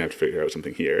 we're going to have to figure out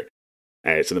something here.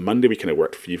 So the Monday we kind of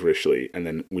worked feverishly, and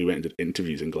then we went and did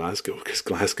interviews in Glasgow, because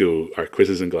our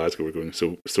quizzes in Glasgow were going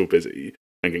so busy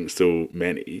and getting so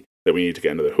many that we needed to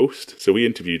get another host. So we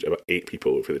interviewed about 8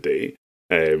 people over the day,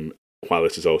 while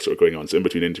this is all sort of going on. So in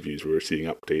between interviews, we were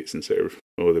seeing updates and sort of,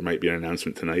 there might be an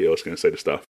announcement tonight, all this kind of side of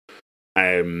stuff.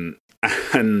 And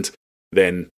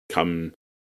then come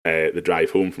the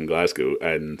drive home from Glasgow,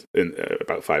 and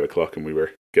about 5:00, and we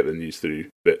were getting the news through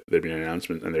that there'd been an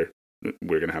announcement, and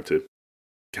we're going to have to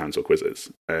cancel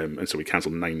quizzes. And so we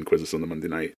cancelled 9 quizzes on the Monday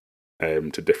night,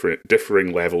 to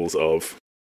differing levels of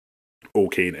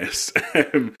okayness.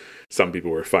 Some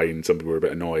people were fine, some people were a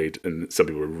bit annoyed, and some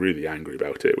people were really angry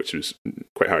about it, which was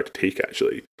quite hard to take,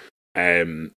 actually.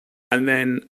 And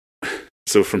then,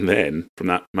 so from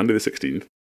that Monday the 16th,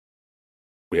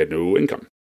 we had no income.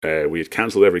 We had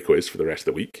cancelled every quiz for the rest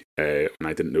of the week, and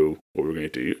I didn't know what we were going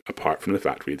to do, apart from the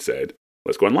fact we had said,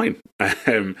 let's go online.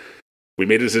 We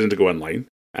made a decision to go online,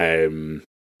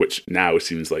 which now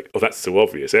seems like, that's so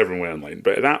obvious, everyone went online.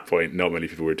 But at that point, not many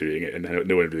people were doing it, and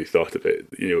no one really thought of it,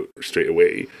 straight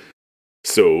away.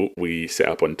 So we set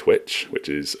up on Twitch, which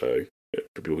is, for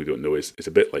people who don't know, is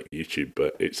a bit like YouTube,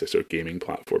 but it's a sort of gaming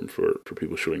platform for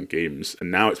people showing games. And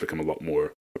now it's become a lot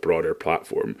more a broader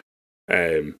platform.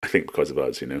 I think because of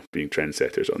us, being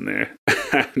trendsetters on there.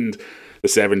 And the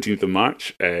 17th of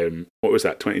March, what was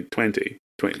that, 2020?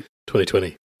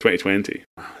 2020. 2020.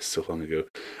 Oh, so long ago.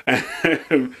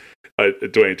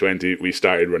 2020, we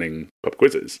started running pub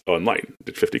quizzes online.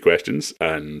 Did 50 questions,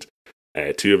 and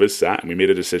 2 of us sat, and we made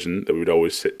a decision that we would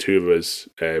always sit 2 of us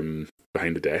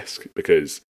behind the desk,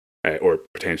 because, or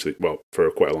potentially, for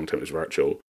quite a long time it was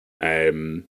virtual,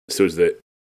 so that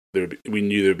we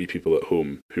knew there would be people at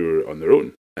home who were on their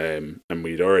own, and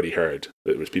we'd already heard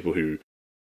that there was people who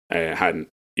hadn't,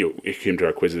 came to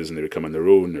our quizzes and they would come on their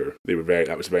own, or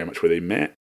that was very much where they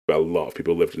met. But a lot of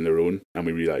people lived on their own, and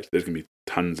we realised there's going to be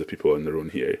tons of people on their own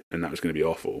here, and that was going to be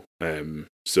awful.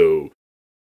 So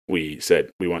we said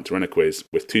we want to run a quiz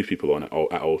with 2 people on it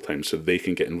at all times so they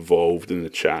can get involved in the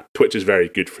chat. Twitch is very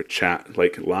good for chat,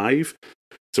 like live.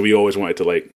 So we always wanted to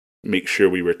like make sure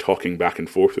we were talking back and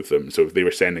forth with them. So if they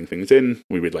were sending things in,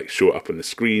 we would like show it up on the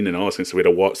screen and all this. So we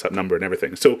had a WhatsApp number and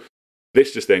everything. So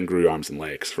this just then grew arms and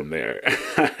legs from there.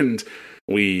 And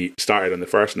we started on the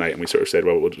first night and we sort of said,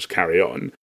 well, we'll just carry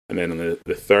on. And then on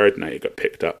the third night, it got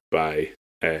picked up by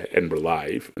Edinburgh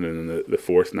Live. And then on the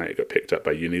fourth night, it got picked up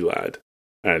by Unilad.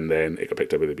 And then it got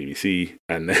picked up by the BBC.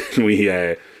 And then we,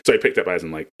 so I picked up as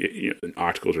in like,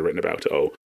 articles were written about it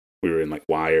all. We were in like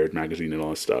Wired magazine and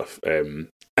all this stuff.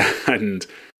 And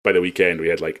by the weekend, we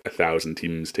had like 1,000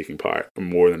 teams taking part, or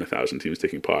more than 1,000 teams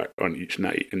taking part on each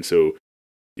night. And so,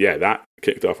 yeah, that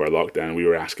kicked off our lockdown. We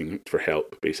were asking for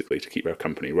help, basically, to keep our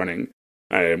company running,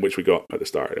 which we got at the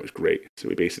start, and it was great. So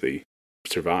we basically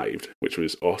survived, which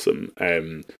was awesome.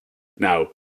 Now,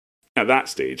 at that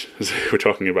stage, as we're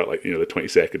talking about, like, the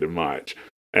 22nd of March,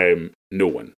 no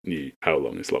one knew how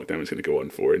long this lockdown was going to go on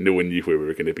for. No one knew where we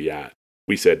were going to be at.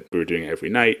 We said we were doing it every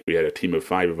night. We had a team of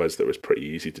 5 of us that was pretty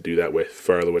easy to do that with.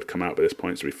 Furlough had come out by this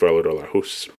point, so we furloughed all our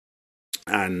hosts.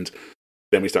 And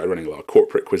then we started running a lot of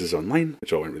corporate quizzes online,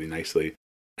 which all went really nicely.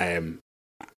 And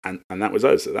that was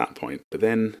us at that point. But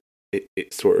then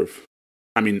it sort of,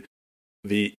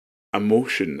 the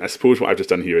emotion, I suppose what I've just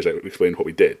done here is I explained what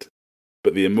we did.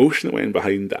 But the emotion that went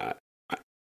behind that,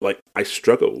 I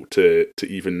struggle to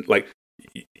even, like,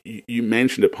 you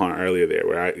mentioned a part earlier there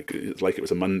where it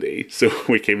was a Monday, so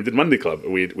we came and did Monday Club.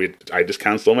 I just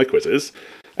cancelled all my quizzes.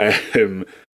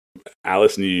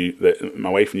 Alice knew that, my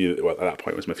wife knew that, well, at that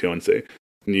point was my fiance,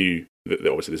 knew that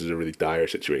obviously this is a really dire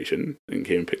situation, and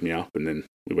came and picked me up, and then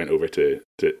we went over to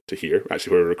here,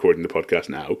 actually where we're recording the podcast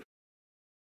now,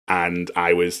 and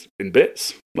I was in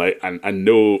bits, like, and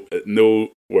no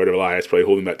word of a lie, I was probably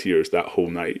holding back tears that whole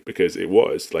night, because it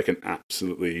was like an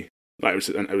absolutely, like,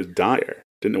 it was dire,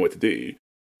 didn't know what to do,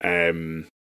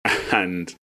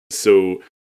 and so,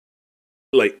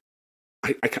 like,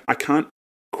 I can't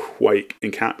quite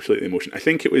encapsulate the emotion. I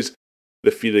think it was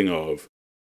the feeling of,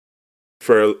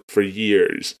 for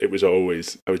years, it was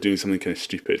always, I was doing something kind of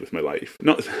stupid with my life.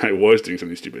 Not that I was doing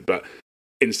something stupid, but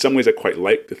in some ways I quite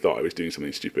liked the thought I was doing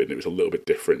something stupid, and it was a little bit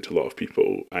different to a lot of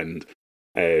people. And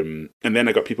then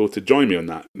I got people to join me on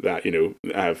that I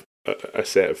have a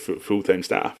set of full-time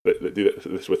staff that do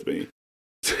this with me.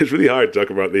 So it's really hard to talk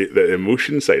about the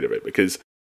emotion side of it, because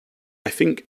I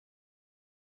think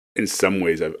in some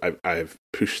ways I've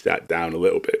pushed that down a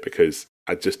little bit, because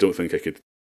I just don't think I could.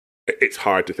 It's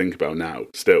hard to think about now,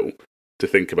 still, to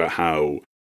think about how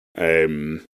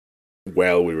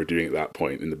well we were doing at that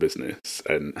point in the business,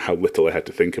 and how little I had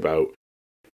to think about,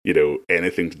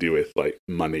 anything to do with like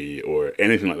money or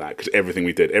anything like that, because everything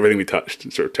we did, everything we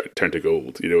touched sort of turned to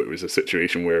gold. It was a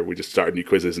situation where we just started new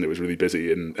quizzes and it was really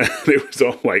busy, and it was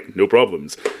all like no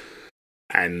problems.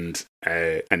 And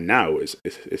now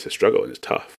it's a struggle, and it's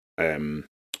tough.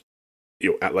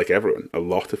 Like everyone, a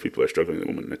lot of people are struggling at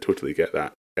the moment, and I totally get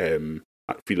that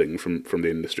feeling from the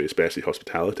industry, especially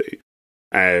hospitality.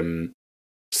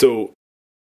 So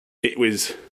it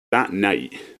was that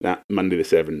night, that Monday the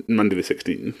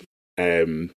 16th,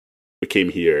 we came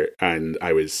here, and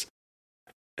I was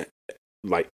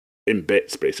like in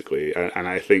bits, basically. And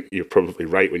I think you're probably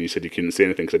right when you said you couldn't say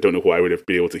anything, because I don't know what I would have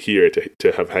been able to hear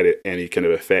to have had any kind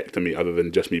of effect on me other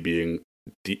than just me being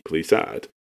deeply sad.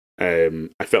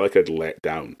 I felt like I'd let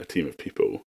down a team of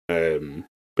people,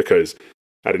 because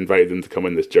I'd invited them to come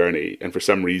on this journey, and for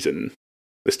some reason,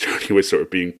 this journey was sort of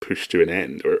being pushed to an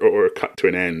end, or cut to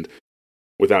an end,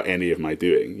 without any of my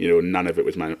doing. None of it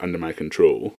was under my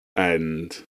control,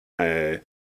 and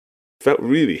felt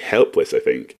really helpless, I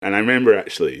think. And I remember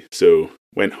actually, so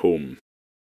went home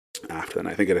after that.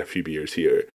 I think I had a few beers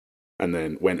here, and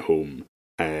then went home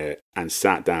and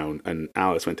sat down, and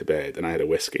Alice went to bed, and I had a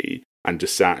whiskey, and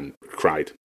just sat and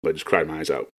cried. Like, just cried my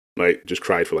eyes out. Like, just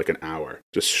cried for like an hour,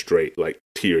 just straight, like,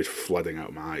 tears flooding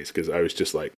out my eyes, because I was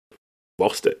just like,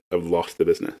 lost it. I've lost the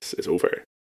business. It's over.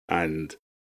 And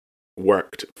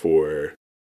worked for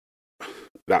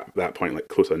that point, like,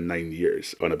 close on 9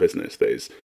 years on a business that is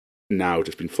now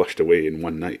just been flushed away in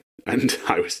one night. And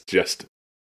I was just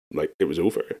like, it was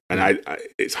over. And I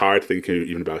it's hard thinking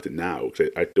even about it now, because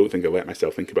I don't think I let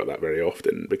myself think about that very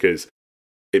often, because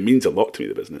it means a lot to me,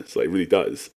 the business, like, it really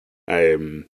does.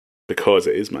 Because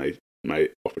it is my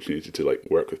opportunity to, like,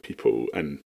 work with people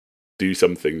and do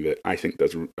something that I think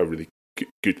does a really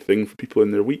good thing for people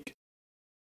in their week.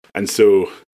 And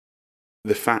so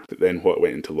the fact that then what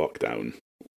went into lockdown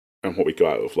and what we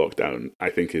got out of lockdown, I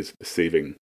think, is the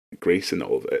saving grace in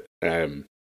all of it.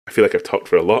 I I feel like I've talked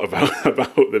for a lot about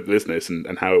the business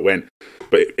and how it went,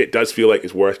 but it does feel like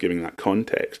it's worth giving that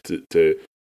context to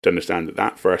understand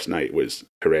that first night was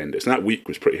horrendous, and that week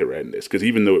was pretty horrendous, because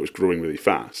even though it was growing really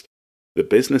fast, the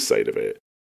business side of it,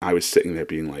 I was sitting there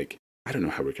being like, I don't know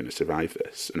how we're going to survive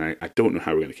this, and I don't know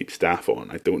how we're going to keep staff on.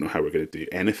 I don't know how we're going to do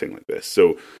anything like this.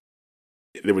 So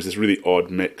there was this really odd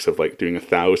mix of like doing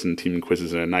 1,000 team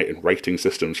quizzes in a night and writing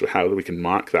systems for how we can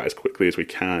mark that as quickly as we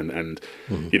can, and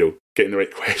getting the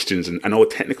right questions and all the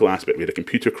technical aspect. We had a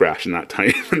computer crash in that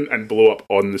time and blow up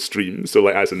on the stream. So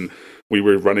like, as in, we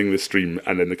were running the stream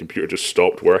and then the computer just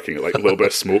stopped working. Like a little bit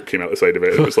of smoke came out the side of it.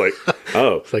 And it was like,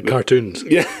 oh, it's like cartoons.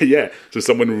 Yeah. So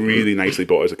someone really nicely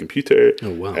bought us a computer.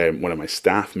 Oh wow! One of my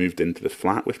staff moved into the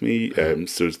flat with me,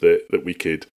 so that we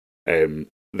could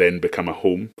then become a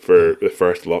home for the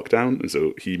first lockdown. And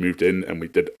so he moved in and we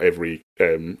did every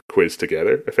quiz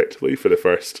together effectively for the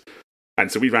first. And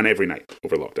so we ran every night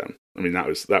over lockdown. I mean, that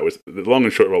was the long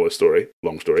and short of all the story.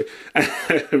 Long story.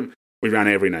 We ran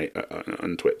every night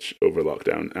on Twitch over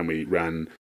lockdown, and we ran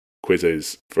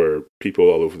quizzes for people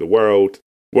all over the world.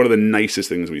 One of the nicest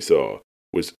things we saw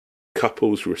was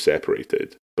couples who were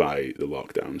separated by the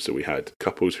lockdown. So we had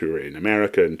couples who were in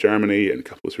America and Germany, and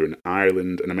couples who were in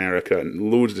Ireland and America,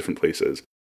 and loads of different places.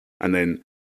 And then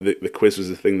the quiz was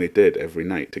the thing they did every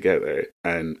night together,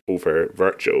 and over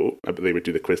virtual, they would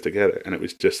do the quiz together. And it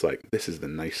was just like, this is the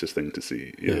nicest thing to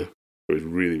see. You know? It was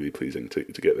really, really pleasing to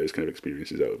get those kind of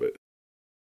experiences out of it.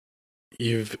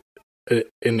 You've,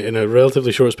 in a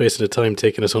relatively short space of time,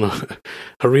 taken us on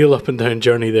a real up and down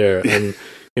journey there. And,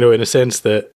 in a sense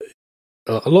that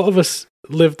a lot of us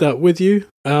lived that with you.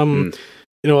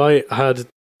 I had,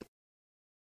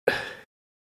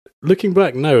 looking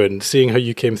back now and seeing how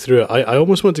you came through it, I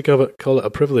almost want to call it a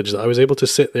privilege that I was able to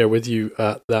sit there with you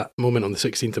at that moment on the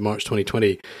 16th of March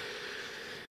 2020.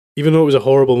 Even though it was a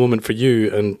horrible moment for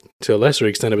you, and to a lesser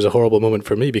extent it was a horrible moment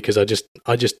for me, because I just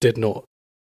did not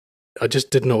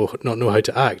know how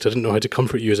to act. I didn't know how to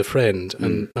comfort you as a friend,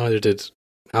 and neither did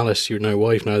Alice, your now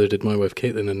wife, neither did my wife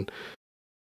Caitlin. And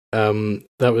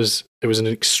it was an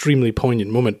extremely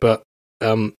poignant moment. But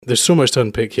there's so much to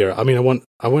unpick here. I mean,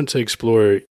 I want to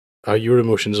explore how your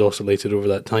emotions oscillated over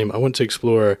that time. I want to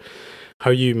explore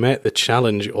how you met the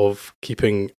challenge of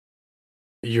keeping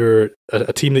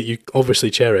a team that you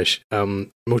obviously cherish,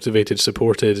 motivated,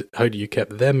 supported. How do you keep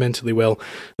them mentally well?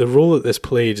 The role that this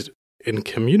played in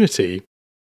community,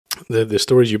 the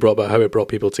stories you brought about how it brought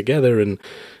people together and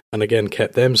again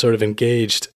kept them sort of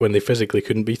engaged when they physically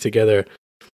couldn't be together,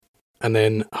 and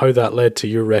then how that led to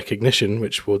your recognition,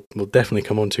 which we'll definitely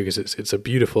come on to, because it's a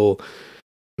beautiful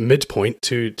midpoint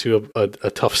to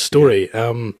a tough story.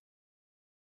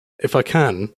 If I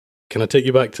can I take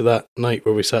you back to that night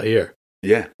where we sat here?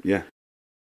 Yeah.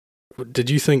 Did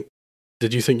you think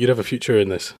you'd have a future in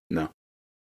this? No.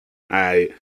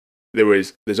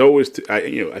 There's always, I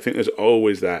think there's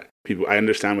always that people, I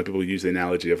understand when people use the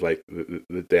analogy of like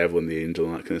the devil and the angel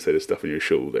and that kind of side of stuff on your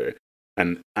shoulder.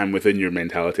 And within your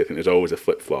mentality, I think there's always a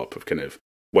flip-flop of kind of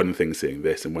one thing saying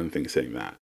this and one thing saying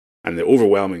that. And the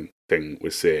overwhelming thing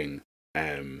was saying,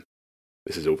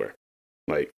 this is over.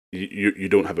 Like, you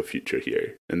don't have a future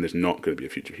here, and there's not going to be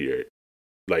a future here.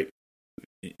 Like,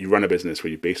 you run a business where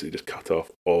you basically just cut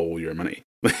off all your money.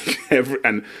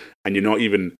 And you're not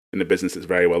even in a business that's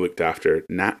very well looked after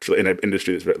naturally, in an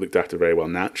industry that's looked after very well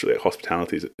naturally.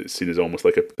 Hospitality is seen as almost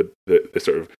like the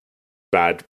sort of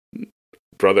bad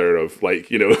brother of, like,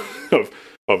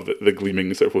 of the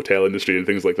gleaming sort of hotel industry and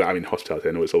things like that. I mean, hospitality,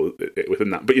 I know it's all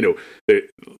within that, but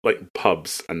like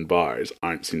pubs and bars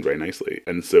aren't seen very nicely.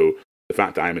 And so the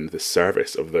fact that I'm in the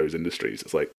service of those industries,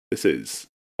 it's like, this is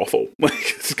awful. Like,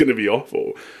 it's going to be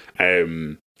awful.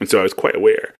 And so I was quite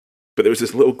aware. But there was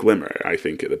this little glimmer, I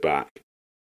think, at the back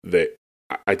that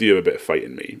I do have a bit of fight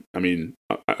in me. I mean,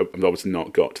 I've obviously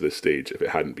not got to this stage if it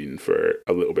hadn't been for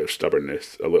a little bit of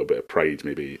stubbornness, a little bit of pride,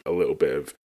 maybe a little bit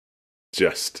of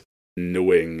just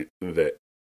knowing that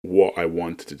what I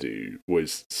wanted to do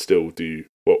was still do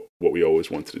what we always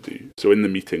wanted to do. So in the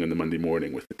meeting on the Monday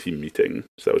morning with the team meeting,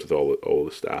 so that was with all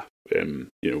the staff,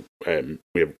 we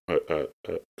have a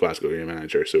Glasgow area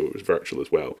manager, so it was virtual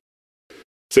as well.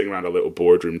 Sitting around a little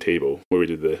boardroom table where we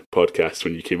did the podcast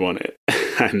when you came on it.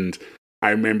 And I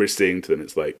remember saying to them,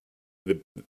 it's like,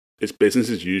 it's business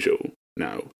as usual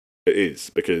now. It is,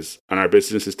 and our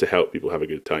business is to help people have a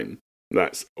good time.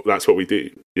 That's what we do.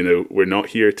 We're not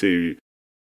here to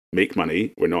make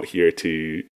money. We're not here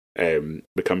to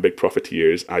become big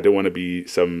profiteers. I don't want to be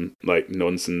some like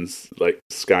nonsense, like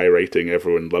skywriting,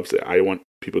 everyone loves it. I want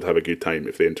people to have a good time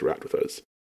if they interact with us.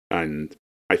 And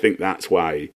I think that's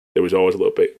why there was always a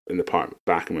little bit in the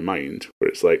back of my mind where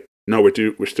it's like, no,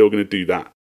 we're still going to do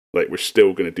that. Like, we're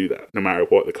still going to do that. No matter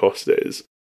what the cost is,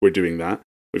 we're doing that.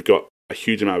 We've got a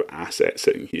huge amount of assets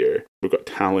sitting here. We've got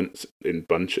talent in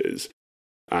bunches.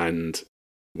 And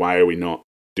why are we not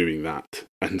doing that?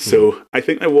 And so I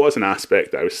think there was an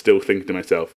aspect that I was still thinking to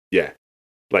myself, yeah,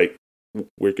 like,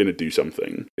 we're going to do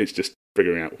something. It's just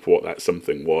figuring out what that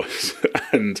something was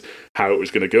and how it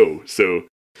was going to go. So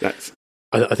that's...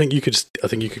 I think you could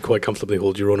quite comfortably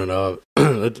hold your own in a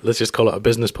let's just call it a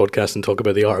business podcast and talk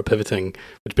about the art of pivoting,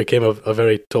 which became a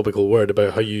very topical word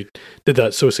about how you did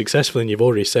that so successfully. And you've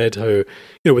already said how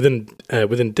within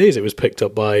days it was picked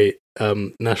up by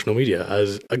national media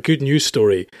as a good news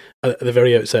story at the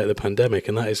very outset of the pandemic,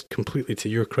 and that is completely to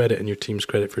your credit and your team's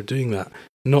credit for doing that.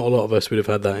 Not a lot of us would have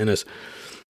had that in us.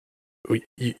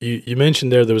 You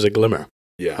mentioned there was a glimmer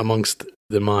amongst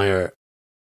the mire.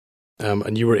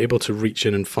 And you were able to reach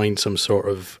in and find some sort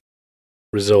of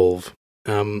resolve.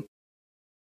 Do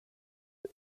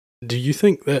you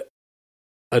think that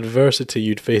adversity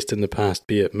you'd faced in the past,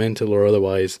 be it mental or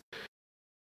otherwise,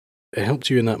 it helped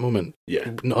you in that moment?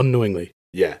 Yeah. Unknowingly?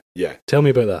 Yeah. Tell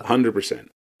me about that. 100%.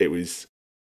 There's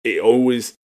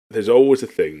always a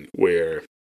thing where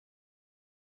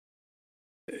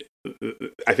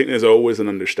I think there's always an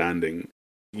understanding,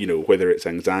 whether it's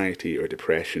anxiety or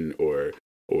depression or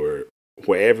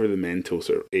whatever the mental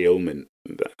sort of ailment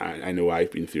that I know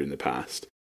I've been through in the past,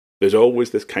 there's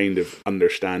always this kind of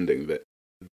understanding that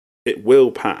it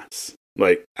will pass.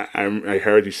 Like, I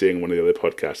heard you saying in one of the other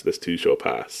podcasts, this too shall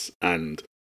pass, and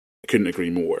I couldn't agree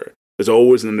more. There's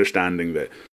always an understanding that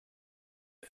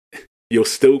you'll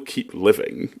still keep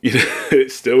living,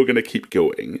 it's still going to keep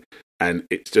going, and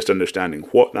it's just understanding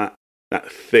what that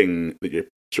thing that you're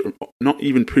sort of not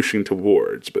even pushing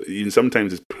towards, but even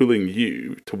sometimes is pulling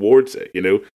you towards it.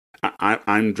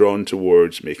 I'm drawn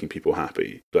towards making people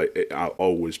happy. Like, I'll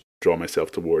always draw myself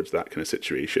towards that kind of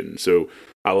situation. So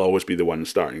I'll always be the one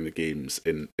starting the games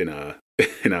in a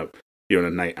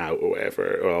night out or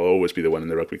whatever. Or I'll always be the one in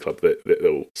the rugby club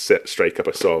that'll strike up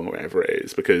a song or whatever it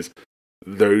is, because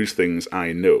those things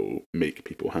I know make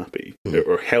people happy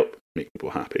or help make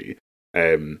people happy.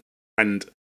 And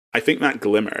I think that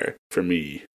glimmer for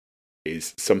me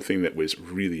is something that was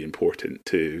really important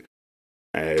to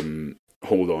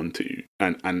hold on to,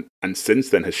 and since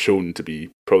then has shown to be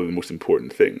probably the most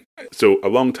important thing. So a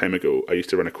long time ago, I used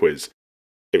to run a quiz.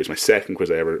 It was my second quiz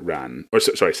I ever ran,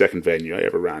 second venue I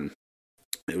ever ran.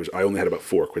 I only had about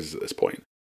 4 quizzes at this point,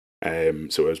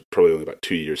 so I was probably only about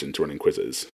 2 years into running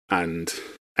quizzes, and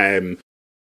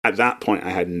at that point I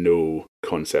had no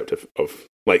concept of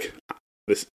like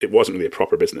this. It wasn't really a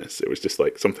proper business. It was just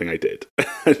like something I did.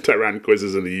 And I ran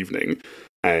quizzes in the evening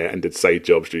and did side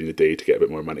jobs during the day to get a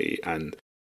bit more money, and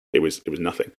it was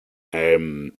nothing.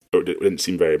 Or it didn't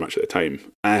seem very much at the time.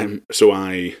 So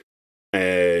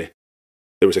there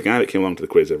was a guy that came along to the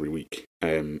quiz every week,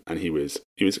 and he was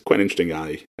quite an interesting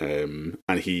guy, and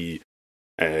he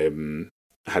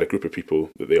had a group of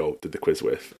people that they all did the quiz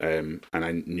with, and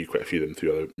I knew quite a few of them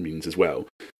through other means as well.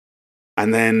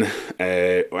 And then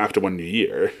after one new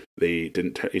year, he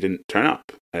didn't turn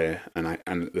up, and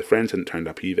the friends hadn't turned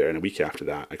up either. And a week after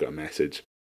that, I got a message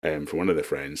from one of the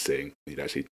friends saying he'd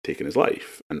actually taken his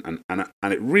life, and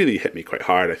it really hit me quite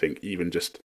hard. I think even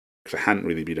just because I hadn't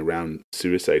really been around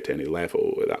suicide to any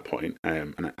level at that point,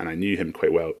 and I knew him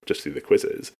quite well just through the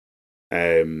quizzes.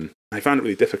 I found it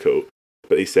really difficult.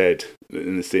 But he said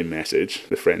in the same message,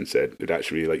 the friend said they'd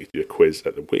actually really like you to do a quiz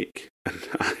at the wake, and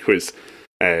I was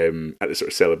at the sort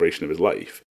of celebration of his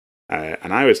life,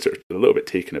 and I was sort of a little bit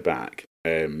taken aback,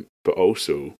 but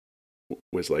also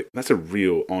was like, that's a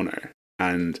real honour.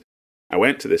 And I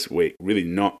went to this wake really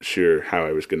not sure how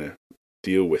I was going to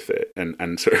deal with it,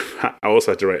 and sort of I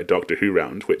also had to write a Doctor Who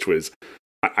round, which was,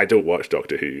 I don't watch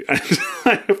Doctor Who, and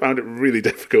I found it really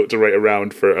difficult to write a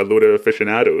round for a load of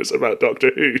aficionados about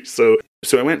Doctor Who. So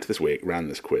I went to this wake, ran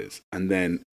this quiz, and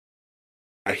then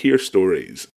I hear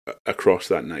stories across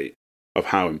that night of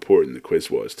how important the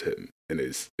quiz was to him in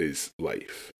his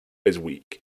life, his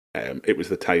week. It was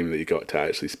the time that he got to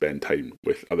actually spend time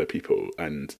with other people,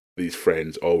 and these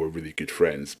friends all were really good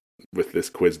friends with this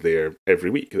quiz there every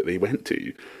week that they went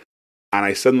to. And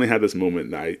I suddenly had this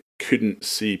moment that I couldn't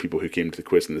see people who came to the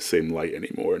quiz in the same light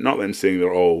anymore. Not them saying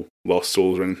they're all lost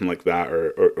souls or anything like that,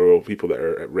 or all people that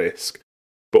are at risk.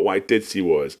 But what I did see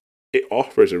was it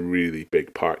offers a really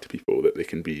big part to people that they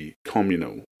can be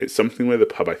communal. It's something where the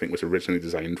pub, I think, was originally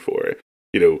designed for.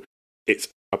 It's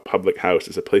a public house.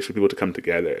 It's a place for people to come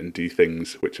together and do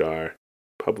things which are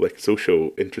public,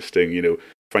 social, interesting,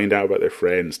 find out about their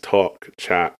friends, talk,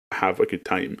 chat, have a good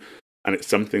time. And it's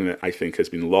something that I think has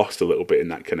been lost a little bit in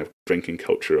that kind of drinking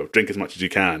culture of drink as much as you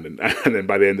can, and then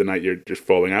by the end of the night you're just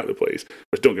falling out of the place.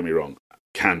 Which, don't get me wrong,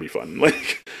 can be fun,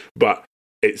 but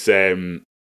it's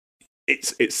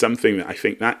something that I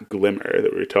think that glimmer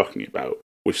that we were talking about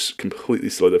was completely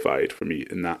solidified for me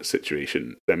in that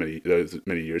situation many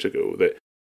years ago. That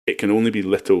it can only be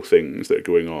little things that are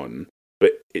going on,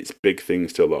 but it's big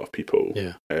things to a lot of people.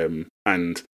 Yeah.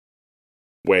 And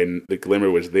when the glimmer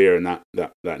was there on that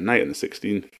night on the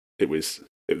 16th,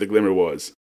 the glimmer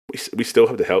was, we still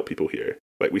have to help people here.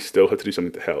 Like, we still have to do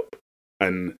something to help.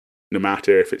 And no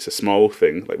matter if it's a small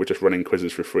thing, like we're just running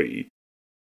quizzes for free,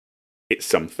 it's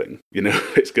something,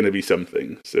 it's going to be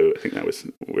something. So I think that was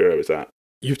where I was at.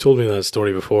 You've told me that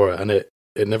story before, and it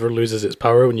never loses its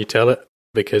power when you tell it,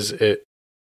 because it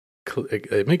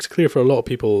makes clear for a lot of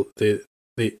people the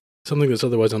something that's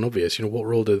otherwise unobvious. What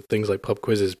role do things like pub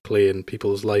quizzes play in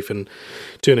people's life, and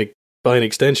by an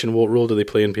extension, what role do they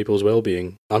play in people's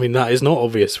well-being? I mean, that is not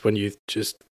obvious when you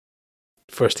just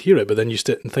first hear it, but then you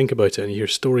sit and think about it, and you hear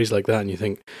stories like that, and you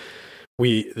think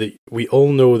we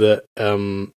all know that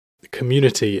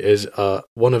community is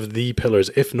one of the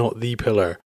pillars, if not the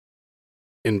pillar,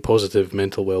 in positive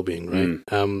mental well-being,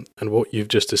 right? And what you've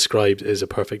just described is a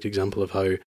perfect example of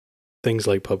how things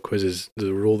like pub quizzes,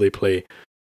 the role they play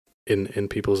in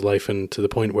people's life, and to the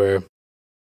point where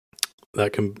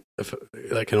that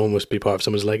can almost be part of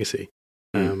someone's legacy.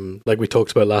 Like we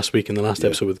talked about last week in the last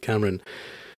episode with Cameron,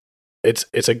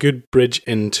 it's a good bridge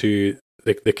into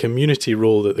the community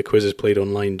role that the quizzes played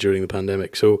online during the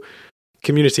pandemic. So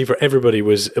community for everybody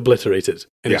was obliterated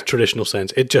in its traditional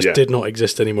sense. It just did not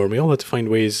exist anymore. We all had to find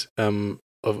ways of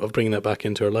bringing that back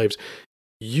into our lives.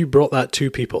 You brought that to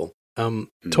people.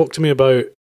 Talk to me about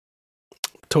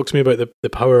the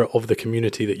power of the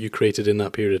community that you created in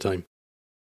that period of time.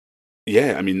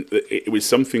 Yeah, I mean, it was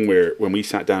something where when we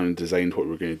sat down and designed what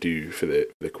we were going to do for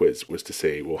the quiz was to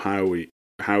say, well, how are we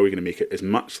going to make it as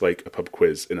much like a pub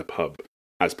quiz in a pub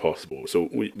as possible? So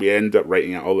we end up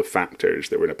writing out all the factors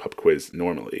that were in a pub quiz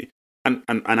normally, and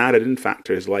added in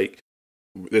factors like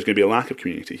there's going to be a lack of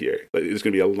community here. Like, there's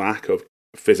going to be a lack of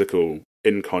physical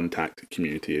in contact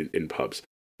community in pubs.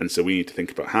 And so we need to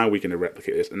think about how we're going to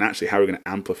replicate this, and actually how we're going to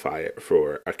amplify it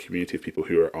for a community of people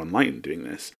who are online doing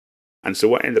this. And so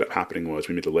what ended up happening was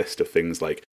we made a list of things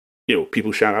like,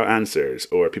 people shout out answers,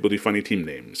 or people do funny team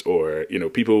names, or,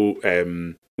 people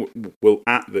will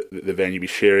at the venue be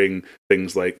sharing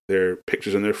things like their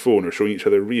pictures on their phone, or showing each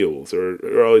other reels, or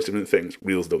all these different things.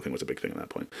 Reels, don't think was a big thing at that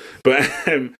point. But,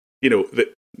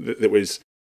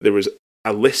 there was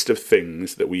a list of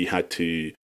things that we had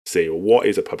to say, well, what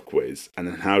is a pub quiz? And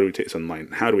then how do we take this online?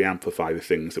 How do we amplify the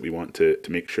things that we want to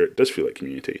make sure it does feel like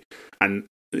community? And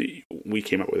we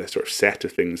came up with a sort of set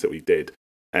of things that we did.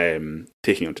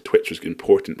 Taking onto Twitch was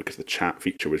important because the chat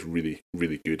feature was really,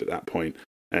 really good at that point,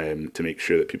 to make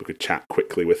sure that people could chat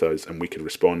quickly with us and we could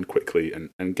respond quickly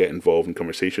and get involved in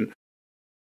conversation.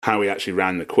 How we actually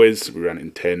ran the quiz, we ran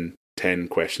it in 10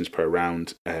 questions per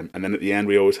round, and then at the end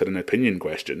we always had an opinion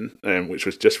question, which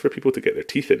was just for people to get their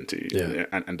teeth into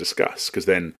and discuss, because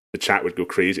then the chat would go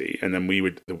crazy, and then we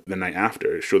would, the night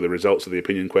after, show the results of the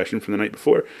opinion question from the night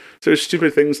before. So there's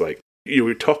stupid things like,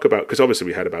 we talk about, because obviously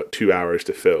we had about 2 hours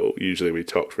to fill. Usually we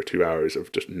talked for 2 hours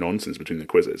of just nonsense between the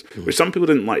quizzes, which some people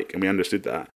didn't like, and we understood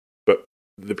that. But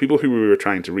the people who we were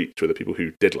trying to reach were the people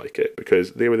who did like it,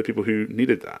 because they were the people who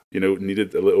needed that,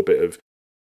 needed a little bit of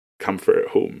comfort at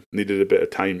home, needed a bit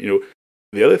of time.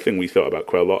 The other thing we thought about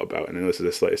quite a lot about, and I know this is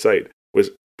a slight aside,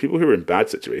 was people who were in bad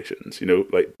situations,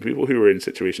 like people who were in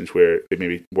situations where they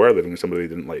maybe were living with somebody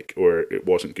they didn't like, or it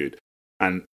wasn't good.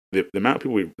 And the amount of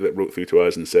people that wrote through to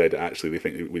us and said, actually, they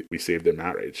think we saved their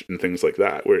marriage and things like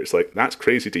that, where it's like, that's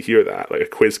crazy to hear that. Like, a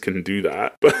quiz can do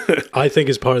that. But I think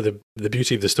as part of the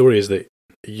beauty of the story is that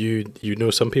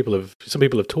some people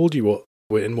have told you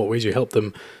in what ways you help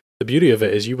them. The beauty of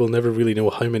it is you will never really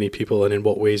know how many people and in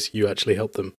what ways you actually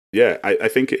help them. Yeah, I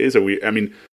think it is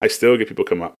I still get people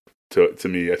come up to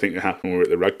me. I think it happened when we were at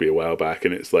the rugby a while back,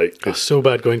 and it's like, it's so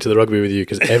bad going to the rugby with you,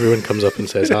 because everyone comes up and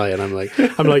says hi, and I'm like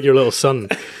your little son,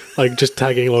 like just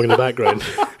tagging along in the background,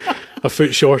 a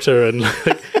foot shorter and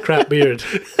like crap beard.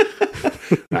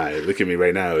 Look at me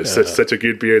right now. It's such a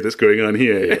good beard that's going on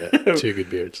here. Yeah, two good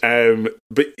beards.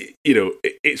 But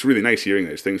it's really nice hearing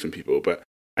those things from people. But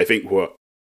I think what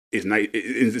is nice,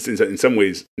 in some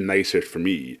ways nicer for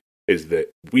me, is that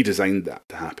we designed that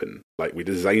to happen. Like, we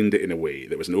designed it in a way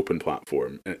that was an open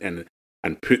platform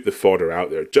and put the fodder out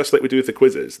there, just like we do with the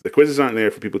quizzes. The quizzes aren't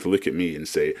there for people to look at me and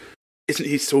say, isn't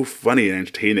he so funny and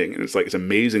entertaining? And it's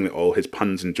amazing that all his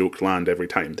puns and jokes land every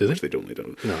time. Do they? Which they don't.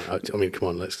 No, I mean, come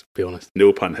on, let's be honest.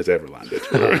 No pun has ever landed.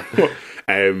 But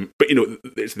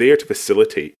it's there to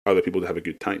facilitate other people to have a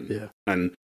good time. Yeah.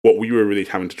 And what we were really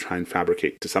having to try and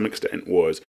fabricate to some extent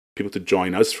was people to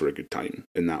join us for a good time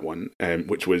in that one,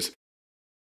 which was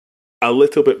a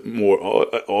little bit more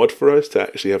odd for us to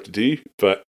actually have to do.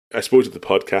 But I suppose with the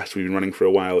podcast we've been running for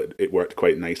a while, it worked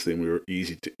quite nicely and we were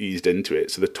eased into it.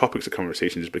 So the topics of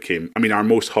conversation just became, our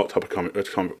most hot topic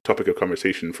of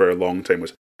conversation for a long time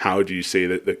was, how do you say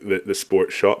the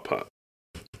sport shot put?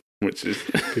 Which is...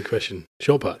 Good question.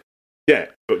 Shot put? Yeah,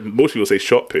 but most people say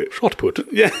shot put. Shot put?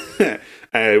 Yeah,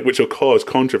 which will cause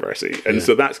controversy. And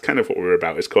so that's kind of what we're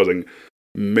about, is causing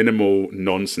minimal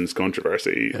nonsense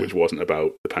controversy, which wasn't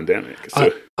about the pandemic.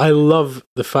 So I love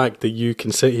the fact that you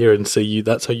can sit here and say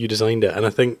that's how you designed it. And I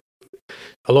think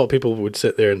a lot of people would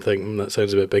sit there and think, that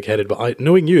sounds a bit big-headed. But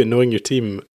knowing you and knowing your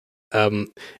team,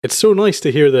 it's so nice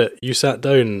to hear that you sat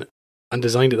down and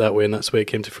designed it that way, and that's the way it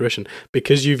came to fruition,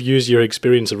 because you've used your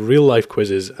experience of real life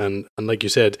quizzes and like you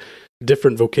said,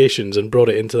 different vocations, and brought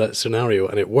it into that scenario,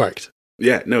 and it worked.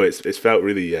 Yeah, no, it's felt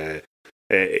really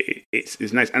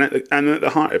it's nice, and at the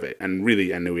heart of it, and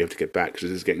really, I know we have to get back because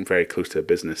this is getting very close to a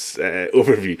business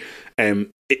overview.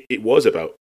 It was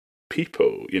about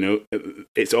people,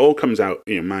 It all comes out.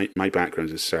 My background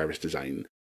is service design,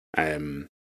 and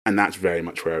that's very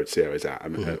much where I would say I was at.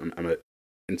 I'm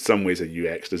in some ways a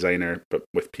UX designer, but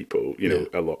with people,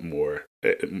 a lot more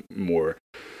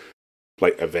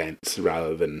like events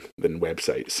rather than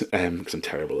websites, because I'm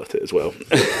terrible at it as well.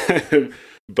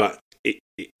 But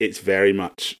it's very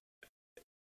much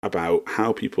about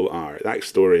how people are. That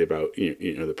story about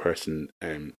the person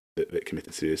that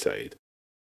committed suicide,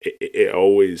 it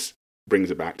always brings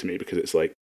it back to me, because it's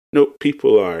like, no,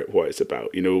 people are what it's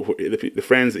about. The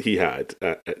friends that he had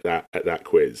at that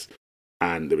quiz,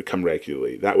 and that would come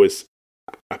regularly, that was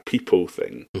a people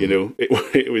thing.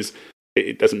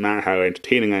 It doesn't matter how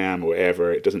entertaining I am or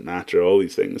whatever. It doesn't matter all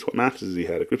these things. What matters is he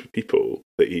had a group of people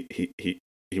that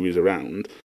he was around,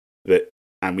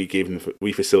 and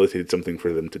we facilitated something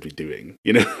for them to be doing.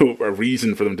 A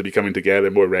reason for them to be coming together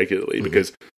more regularly,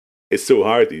 because it's so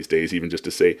hard these days, even just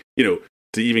to say, to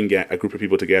even get a group of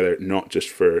people together, not just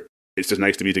for, it's just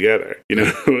nice to be together.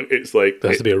 It's like,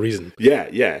 there has to be a reason.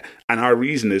 Yeah. And our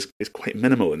reason is quite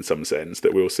minimal in some sense,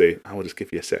 that we'll say, I will just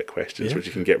give you a set of questions which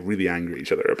you can get really angry at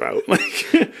each other about.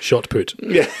 Shot put.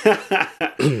 Yeah.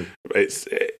 It's,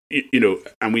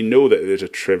 and we know that there's a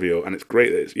trivial, and it's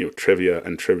great that it's, trivia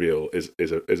and trivial is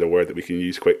a word that we can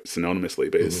use quite synonymously,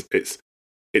 but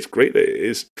it's great that it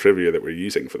is trivia that we're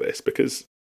using for this, because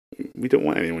we don't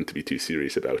want anyone to be too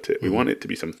serious about it. We want it to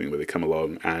be something where they come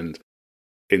along and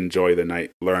enjoy the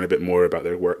night, learn a bit more about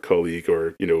their work colleague,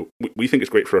 or we think it's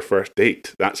great for a first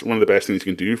date. That's one of the best things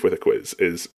you can do with a quiz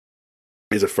is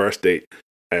a first date,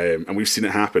 and we've seen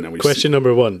it happen. And question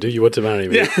number 1: do you want to marry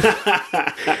me? Yeah.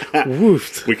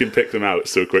 Woofed. We can pick them out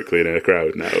so quickly in a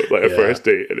crowd now, like a first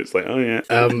date, and it's like, oh yeah.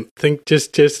 Think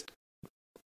just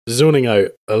zoning out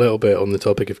a little bit on the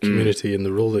topic of community and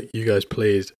the role that you guys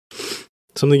played.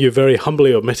 Something you very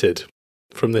humbly omitted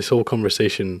from this whole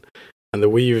conversation, and the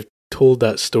way you've told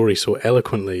that story so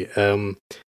eloquently,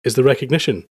 is the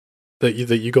recognition that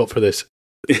you got for this.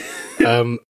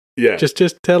 Yeah. Just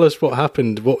tell us what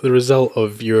happened, what the result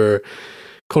of your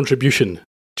contribution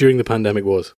during the pandemic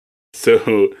was.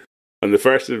 So, on the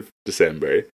 1st of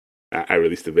December, I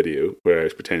released a video where I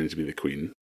was pretending to be the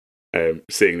Queen,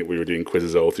 saying that we were doing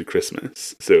quizzes all through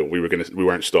Christmas. So we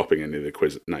weren't stopping any of the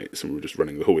quiz nights, and we were just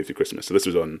running the whole way through Christmas. So this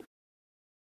was on.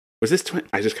 Was this?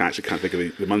 I just can't think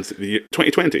of the months. The year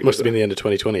 2020 must have been the end of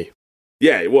 2020.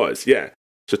 Yeah, it was. Yeah.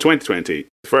 So 2020,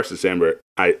 the 1st of December,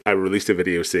 I released a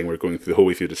video saying we're going through the whole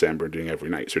way through December and doing every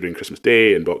night. So we're doing Christmas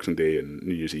Day and Boxing Day and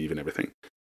New Year's Eve and everything.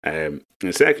 On the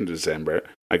 2nd of December,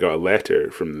 I got a letter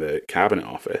from the Cabinet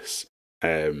Office,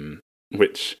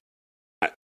 which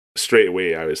straight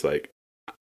away I was like,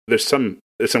 there's some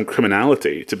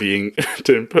criminality to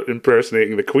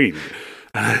impersonating the Queen.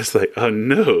 And I was like, oh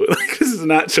no, this is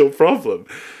an actual problem.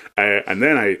 And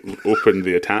then I opened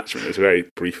the attachment. It's a very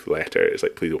brief letter. It's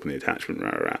like, please open the attachment, rah,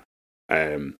 rah,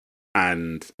 rah.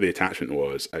 And the attachment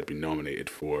was, I'd been nominated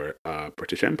for a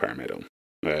British Empire Medal.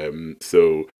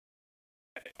 So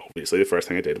obviously the first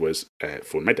thing I did was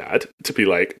phone my dad to be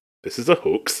like, this is a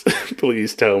hoax.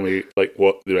 Please tell me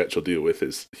what the actual deal with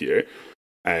is here.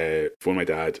 Phone my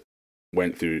dad,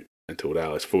 went through and told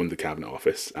Alice, phoned the Cabinet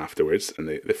Office afterwards, and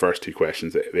the first 2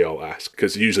 questions that they all ask,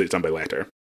 because usually it's done by letter.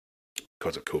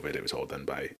 Because of COVID, it was all done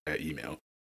by email.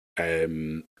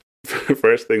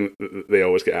 First thing they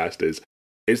always get asked is,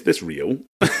 is this real?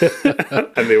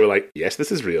 And they were like, yes,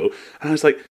 this is real. And I was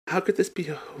like, how could this be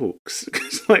a hoax?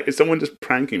 It's like, is someone just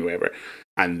pranking me, whatever?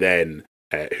 And then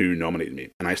who nominated me?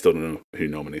 And I still don't know who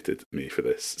nominated me for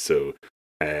this. So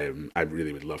I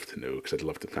really would love to know, because I'd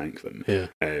love to thank them. Yeah.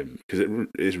 Because it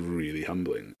is really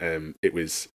humbling. It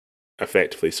was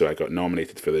effectively, so I got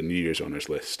nominated for the New Year's Honours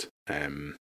List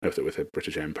with a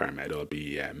British Empire Medal, a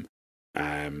BEM.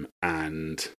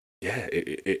 And yeah,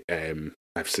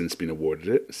 I've since been awarded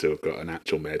it. So I've got an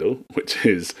actual medal, which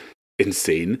is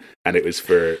insane. And it was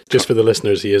for... Just for the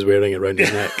listeners, he is wearing it around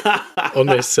his neck on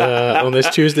this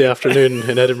Tuesday afternoon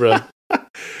in Edinburgh.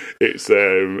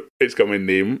 It's got my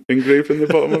name engraved on the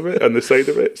bottom of it, on the side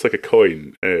of it. It's like a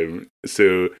coin.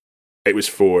 So it was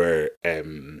for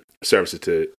services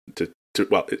to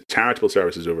charitable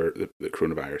services over the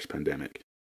coronavirus pandemic.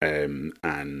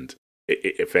 And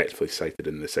it effectively cited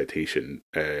in the citation,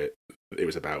 it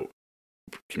was about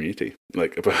community,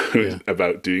 like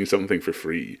about doing something for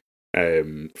free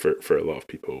for a lot of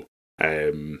people.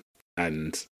 And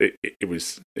it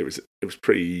was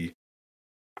pretty...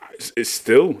 It's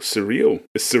still surreal.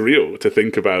 It's surreal to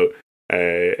think about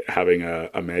having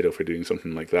a medal for doing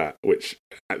something like that, which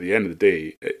at the end of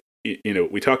the day,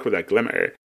 we talk about that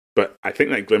glimmer, but I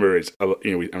think that glimmer is, and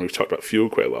we've talked about fuel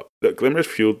quite a lot. That glimmer is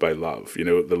fueled by love,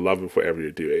 the love of whatever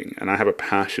you're doing. And I have a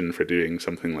passion for doing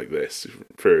something like this,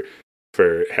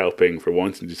 for helping, for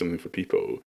wanting to do something for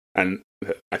people. And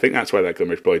I think that's why that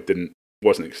glimmer probably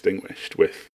wasn't extinguished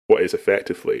with what is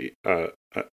effectively an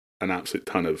absolute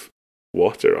ton of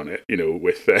water on it,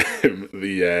 with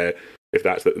if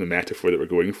that's the metaphor that we're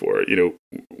going for,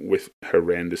 with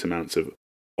horrendous amounts of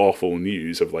awful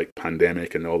news of like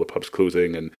pandemic and all the pubs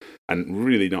closing and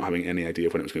really not having any idea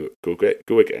of when it was going to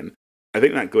go again. I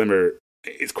think that glimmer,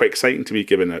 it's quite exciting to be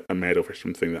given a medal for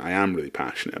something that I am really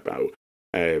passionate about.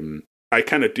 I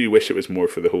kind of do wish it was more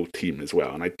for the whole team as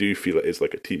well, and I do feel it is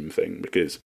like a team thing,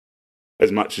 because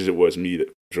as much as it was me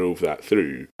that drove that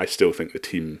through, I still think the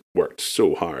team worked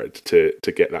so hard to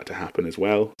get that to happen as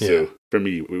well. Yeah. So for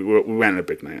me, we went on a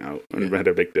big night out and we had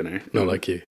a big dinner. Not like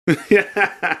you.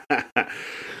 Yeah.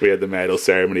 We had the medal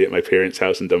ceremony at my parents'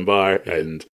 house in Dunbar,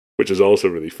 and which was also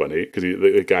really funny because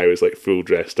the guy was like full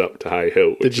dressed up to high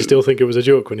hilt. Did you still think it was a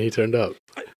joke when he turned up?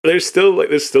 There's still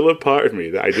a part of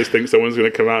me that I just think someone's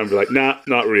going to come out and be like, nah,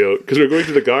 not real, because we're going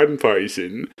to the garden party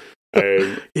soon.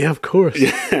 Yeah, of course.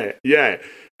 Yeah.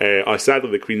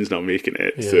 Sadly, the Queen's not making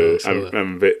it, so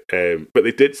I'm a bit. But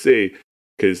they did say,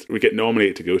 because we get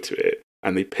nominated to go to it,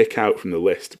 and they pick out from the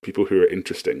list people who are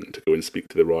interesting to go and speak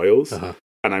to the royals. Uh-huh.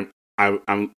 And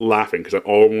I'm laughing because I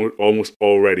almost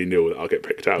already know that I'll get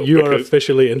picked out. You are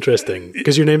officially interesting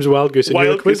because your name's Wild Goose and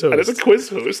you're a quiz host. And it's a quiz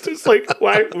host. It's like,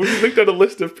 why? We've looked at a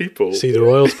list of people. See, the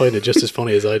royals find it just as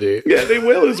funny as I do. Yeah, they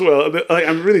will as well.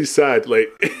 I'm really sad. Like,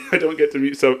 I don't get to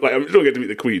meet I don't get to meet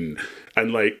the Queen.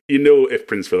 And if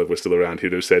Prince Philip was still around,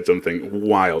 he'd have said something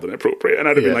wild and inappropriate, and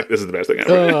I'd have been like, "This is the best thing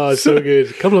ever." Oh, so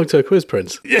good! Come along to a quiz,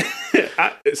 Prince. Yeah,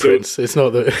 Prince. It's not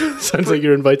the. Sounds like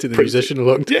you're inviting the musician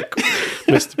along to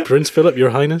Mr. Prince Philip, Your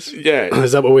Highness. Yeah,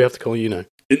 is that what we have to call you now?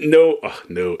 No,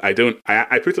 I don't.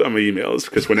 I put it on my emails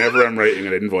because whenever I'm writing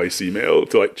an invoice email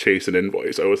to chase an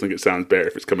invoice, I always think it sounds better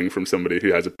if it's coming from somebody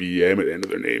who has a BM at the end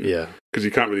of their name. Yeah, because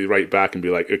you can't really write back and be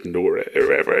like, ignore it or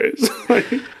whatever it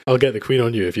is. I'll get the Queen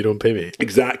on you if you don't pay me.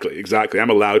 Exactly. I'm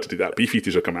allowed to do that.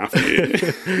 Beefeaters will come after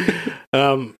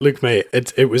you. Look, mate,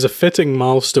 it was a fitting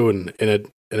milestone in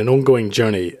an ongoing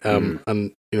journey, and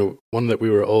one that we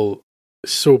were all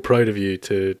so proud of you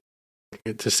to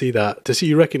see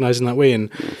you recognised in that way,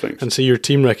 and see your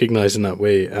team recognised in that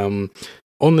way.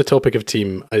 On the topic of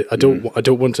team, I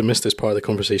don't want to miss this part of the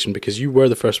conversation because you were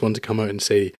the first one to come out and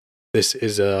say this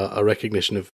is a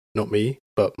recognition of not me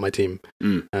but my team.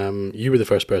 You were the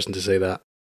first person to say that.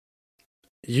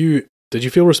 Did you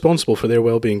feel responsible for their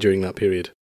well-being during that period?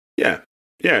 Yeah,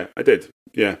 I did.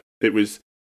 Yeah, there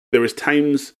was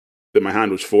times that my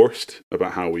hand was forced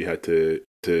about how we had to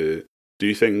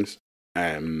do things.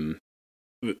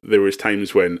 There was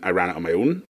times when I ran it on my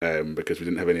own because we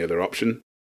didn't have any other option,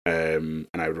 and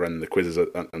I would run the quizzes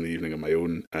on the evening on my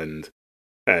own, and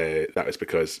that was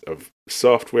because of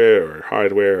software or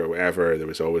hardware or whatever. There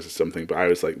was always something, but I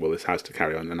was like, well, this has to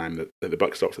carry on, and the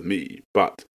buck stops with me.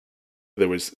 But there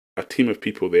was a team of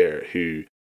people there who...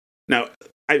 Now,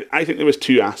 I think there was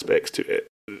two aspects to it.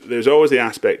 There's always the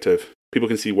aspect of people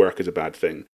can see work as a bad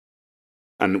thing.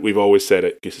 And we've always said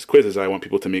at Goose's Quizzes, I want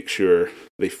people to make sure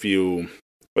they feel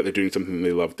like they're doing something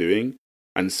they love doing.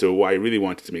 And so what I really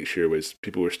wanted to make sure was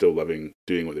people were still loving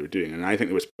doing what they were doing. And I think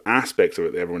there was aspects of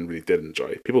it that everyone really did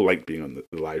enjoy. People liked being on the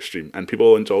live stream, and people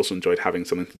also enjoyed having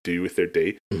something to do with their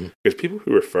day. Mm-hmm. Because people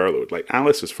who were furloughed, like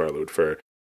Alice was furloughed for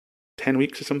 10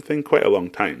 weeks or something, quite a long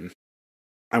time,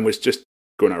 and was just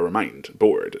going out of her mind,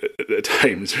 bored at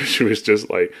times. She was just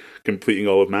like completing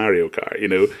all of Mario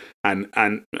Kart,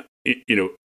 and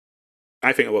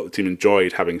I think a lot of the team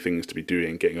enjoyed having things to be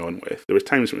doing, getting on with. There was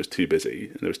times when it was too busy,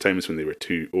 and there was times when they were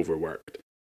too overworked,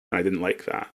 and I didn't like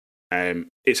that.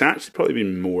 It's actually probably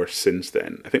been more since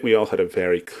then. I think we all had a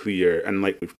very clear, and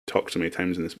like we've talked so many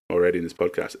times in this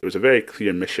podcast, it was a very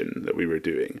clear mission that we were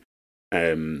doing.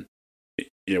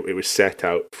 It was set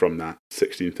out from that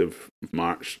 16th of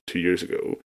March 2 years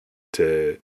ago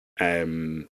to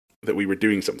that we were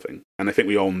doing something, and I think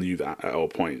we all knew that at all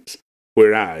points.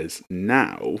 Whereas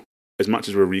now, as much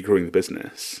as we're regrowing the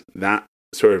business, that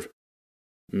sort of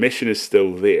mission is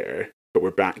still there, but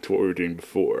we're back to what we were doing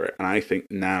before. And I think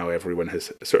now everyone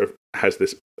has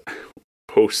this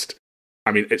post.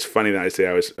 I mean, it's funny that I say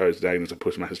I was diagnosed with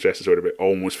post-traumatic stress disorder, but it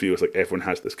almost feels like everyone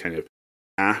has this kind of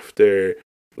after,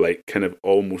 like, kind of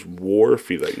almost war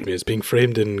feeling. I mean, it's being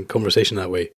framed in conversation that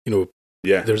way.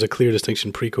 Yeah. There's a clear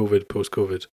distinction pre-COVID,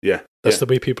 post-COVID. Yeah. That's the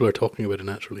way people are talking about it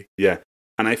naturally. Yeah.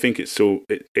 And I think it's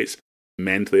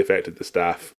mentally affected the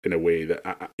staff in a way that,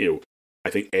 I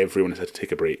think everyone has had to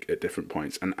take a break at different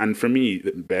points. And for me,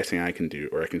 the best thing I can do,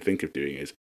 or I can think of doing,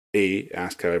 is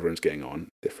ask how everyone's getting on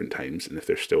at different times, and if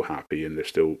they're still happy and they're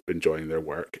still enjoying their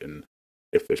work, and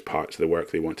if there's parts of the work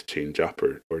they want to change up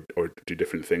or do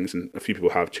different things. And a few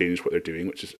people have changed what they're doing,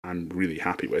 which is I'm really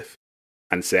happy with.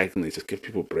 And secondly, just give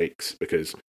people breaks,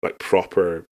 because like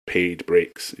proper paid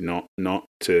breaks, not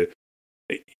to,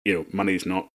 money's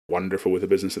not wonderful with a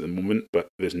business at the moment, but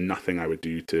there's nothing I would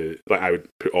do to, like, I would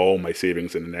put all my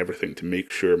savings in and everything to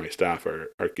make sure my staff are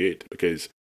good, because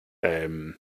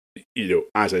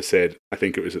as I said, I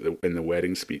think it was in the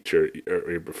wedding speech or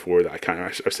before that,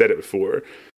 I've said it before,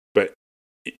 but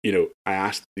I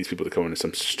asked these people to come on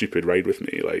some stupid ride with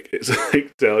me. Like, it's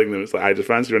like telling them, it's like, I just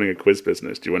fancy running a quiz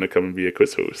business, do you want to come and be a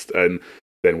quiz host and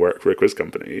then work for a quiz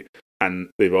company?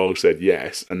 And they've all said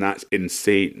yes, and that's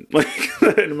insane. Like,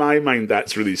 in my mind,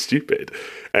 that's really stupid.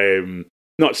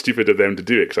 Not stupid of them to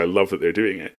do it, because I love that they're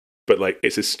doing it, but like,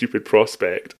 it's a stupid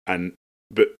prospect. And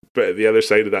but the other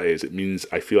side of that is, it means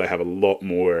I feel I have a lot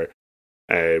more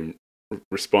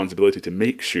responsibility to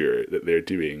make sure that they're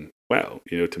doing well.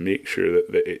 To make sure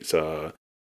that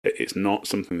it's not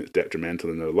something that's detrimental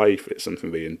in their life. It's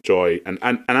something they enjoy. And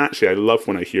actually, I love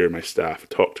when I hear my staff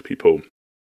talk to people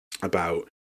about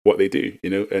what they do,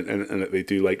 and that they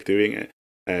do like doing it.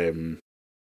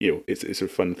 It's a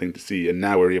fun thing to see. And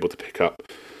now we're able to pick up,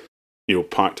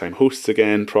 part-time hosts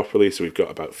again properly. So we've got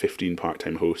about 15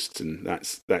 part-time hosts, and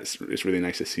it's really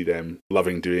nice to see them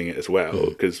loving doing it as well.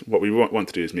 Because what we want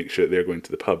to do is make sure that they're going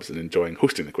to the pubs and enjoying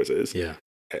hosting the quizzes,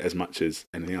 as much as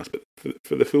anything else. But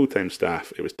for the full-time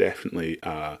staff, it was definitely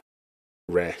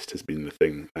rest has been the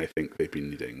thing I think they've been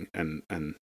needing, and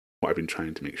what I've been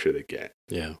trying to make sure they get.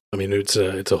 Yeah, I mean, it's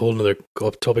a whole other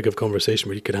topic of conversation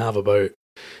where you could have about,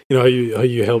 how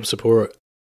you help support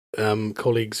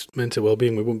colleagues' mental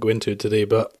well-being. We won't go into it today,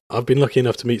 but I've been lucky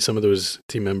enough to meet some of those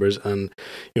team members, and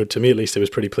to me at least, it was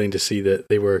pretty plain to see that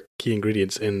they were key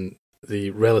ingredients in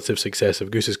the relative success of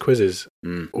Goose's quizzes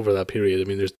over that period. I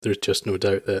mean, there's just no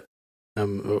doubt that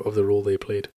of the role they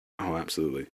played. Oh,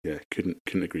 absolutely. Yeah, couldn't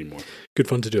agree more. Good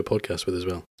fun to do a podcast with as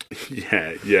well.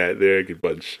 yeah, they're a good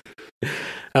bunch.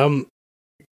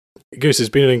 Goose, it's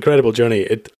been an incredible journey.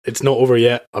 It's not over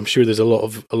yet. I'm sure there's a lot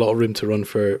of room to run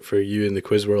for you in the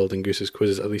quiz world and Goose's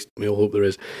quizzes. At least we all hope there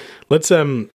is. Let's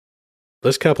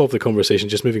cap off the conversation,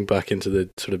 just moving back into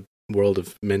the sort of world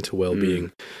of mental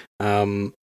well-being.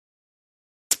 From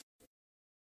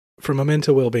a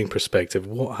mental well-being perspective,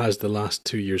 what has the last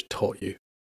 2 years taught you?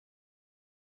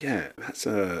 Yeah, that's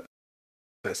an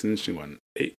interesting one.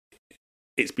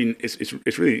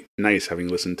 It's really nice having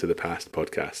listened to the past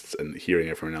podcasts and hearing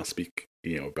everyone else speak,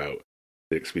 about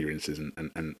their experiences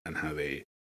and how they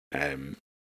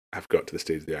have got to the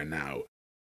stage they are now.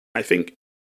 I think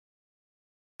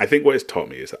what it's taught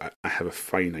me is that I have a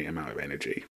finite amount of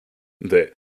energy,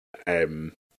 that I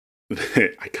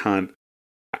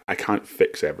can't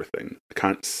fix everything. I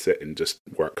can't sit and just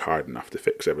work hard enough to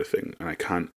fix everything, and I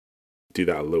can't do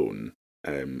that alone.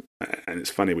 And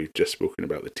it's funny, we've just spoken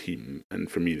about the team, and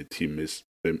for me, the team is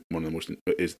one of the most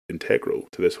is integral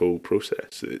to this whole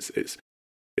process. It's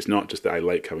not just that I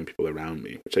like having people around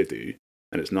me, which I do,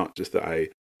 and it's not just that I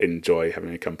enjoy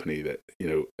having a company that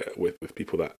with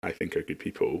people that I think are good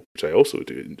people, which I also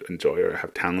do enjoy, or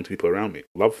have talented people around me.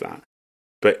 Love that.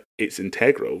 but it's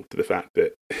integral to the fact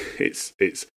that it's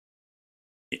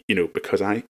because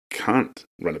I can't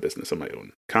run a business on my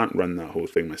own, can't run that whole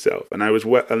thing myself. And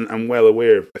I'm well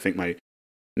aware of, I think,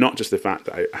 not just the fact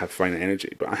that I have finite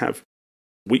energy, but I have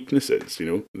weaknesses.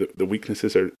 The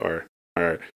weaknesses are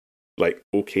like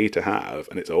okay to have,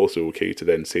 and it's also okay to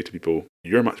then say to people,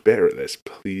 you're much better at this,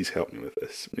 please help me with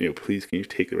this. Please can you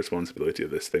take the responsibility of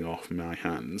this thing off my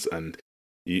hands, and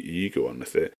you go on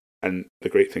with it. And the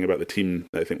great thing about the team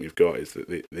that I think we've got is that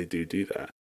they do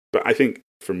that. But I think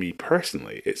for me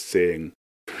personally, it's saying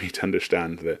for me to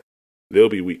understand that there'll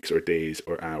be weeks or days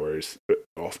or hours, but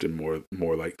often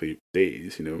more likely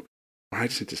days, where I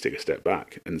just need to take a step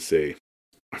back and say,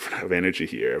 I've run out of energy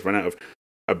here. I've run out of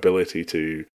ability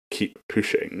to keep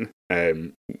pushing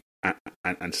and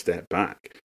step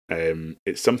back.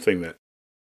 It's something that,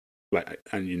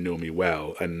 and you know me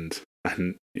well, and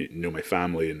you know my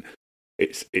family, and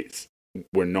it's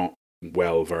we're not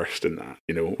well versed in that.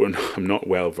 I'm not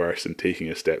well versed in taking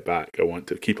a step back. I want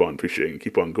to keep on pushing,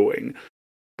 keep on going.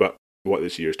 But what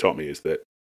this year has taught me is that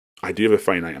I do have a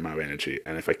finite amount of energy,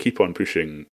 and if I keep on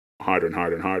pushing harder and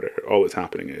harder and harder, all that's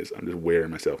happening is I'm just wearing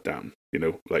myself down,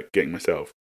 like getting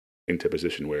myself into a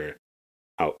position where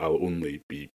I'll only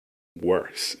be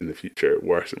worse in the future,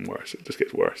 worse and worse. It just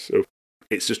gets worse. So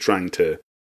it's just trying to,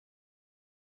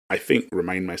 I think,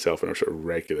 remind myself on a sort of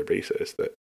regular basis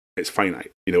that it's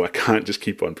finite. I can't just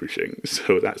keep on pushing.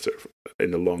 So that's sort of,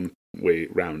 in the long way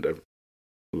round, I've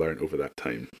learned over that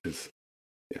time is,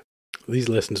 yeah. These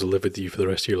lessons will live with you for the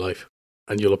rest of your life,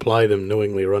 and you'll apply them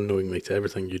knowingly or unknowingly to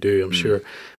everything you do, I'm sure.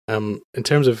 In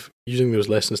terms of using those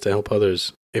lessons to help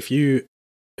others, if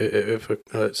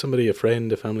somebody, a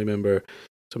friend, a family member,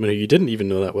 someone who you didn't even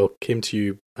know that well, came to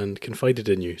you and confided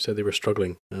in you, said they were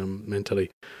struggling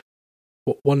mentally,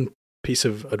 what one piece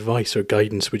of advice or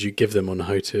guidance would you give them on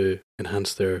how to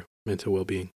enhance their mental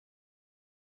well-being?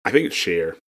 I think it's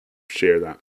share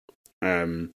that.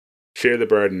 Share the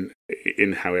burden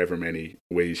in however many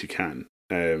ways you can.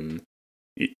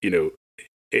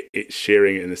 It's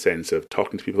sharing it in the sense of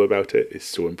talking to people about it is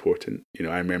so important.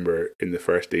 I remember in the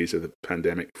first days of the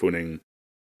pandemic phoned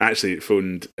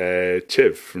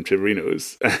Chiv from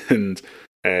Chiverinos, and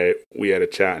we had a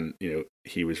chat, and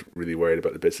he was really worried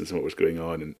about the business and what was going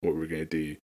on and what we were going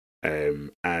to do,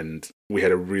 and we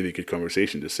had a really good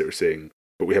conversation, just sort of saying,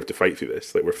 but we have to fight through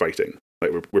this, like we're fighting,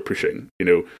 like we're pushing,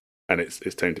 and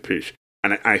it's time to push.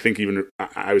 And I think even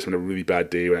I was having a really bad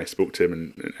day when I spoke to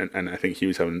him, and I think he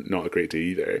was having not a great day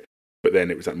either. But then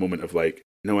it was that moment of like,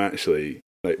 no, actually,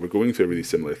 like we're going through a really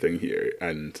similar thing here,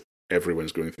 and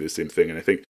everyone's going through the same thing. And I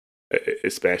think,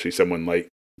 especially someone like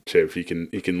Chiv, he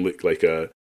can look like a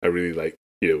really like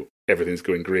everything's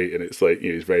going great, and it's like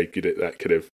he's very good at that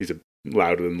kind of, he's a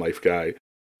larger than life guy.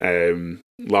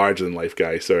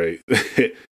 Sorry,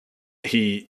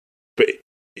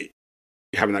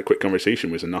 having that quick conversation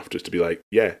was enough just to be like,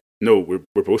 yeah, no, we're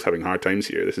both having hard times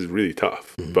here. This is really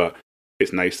tough, but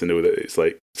it's nice to know that it's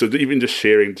like, so even just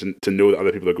sharing to know that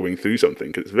other people are going through something,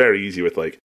 because it's very easy with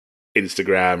like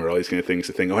Instagram or all these kind of things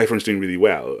to think, oh, everyone's doing really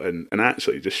well, and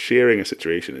actually just sharing a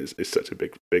situation is such a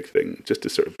big thing. Just to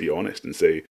sort of be honest and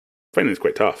say, finding it's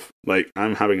quite tough. Like,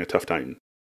 I'm having a tough time.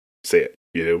 Say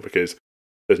it, because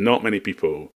there's not many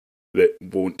people that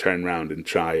won't turn around and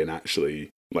try and actually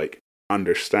like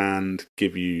understand,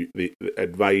 give you the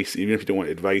advice, even if you don't want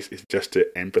advice. It's just to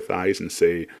empathize and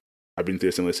say, I've been through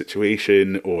a similar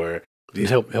situation, or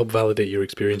help validate your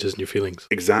experiences and your feelings.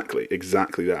 Exactly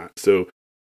that. So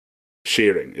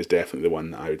sharing is definitely the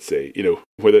one that I would say,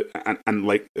 whether and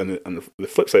like and the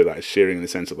flip side of that is sharing in the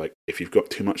sense of like, if you've got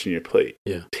too much on your plate,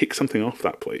 take something off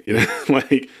that plate,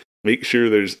 like make sure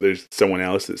there's someone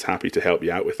else that's happy to help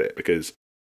you out with it, because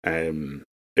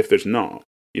if there's not,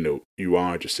 you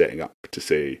are just setting up to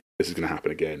say this is going to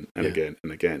happen again and again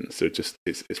and again. So just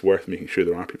it's worth making sure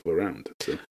there are people around.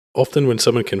 So often when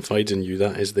someone confides in you,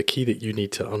 that is the key that you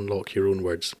need to unlock your own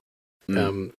words.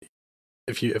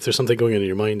 If there's something going on in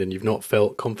your mind and you've not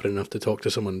felt confident enough to talk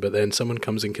to someone, but then someone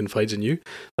comes and confides in you,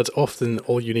 that's often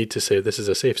all you need to say. This is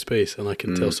a safe space, and I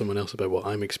can tell someone else about what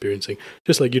I'm experiencing,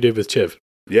 just like you did with Chiv.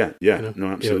 Yeah, no,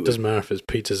 absolutely. It doesn't matter if it's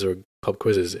pizzas or pub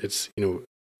quizzes. It's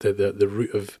the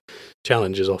root of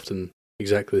challenge is often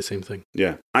exactly the same thing.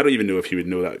 Yeah, I don't even know if he would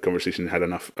know that conversation had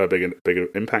a bigger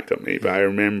impact on me, but I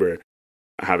remember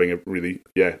having a really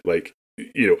I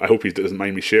hope he doesn't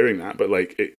mind me sharing that, but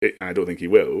like I don't think he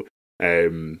will.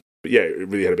 But yeah, it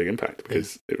really had a big impact,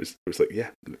 because it was like,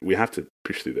 we have to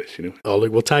push through this, Oh,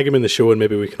 look, we'll tag him in the show, and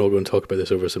maybe we can all go and talk about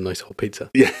this over some nice hot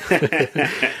pizza. Yeah.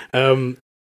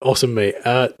 Awesome, mate.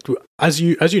 As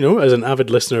you know, as an avid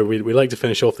listener, we like to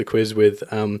finish off the quiz with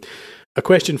a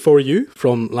question for you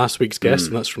from last week's guest,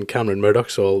 and that's from Cameron Murdoch,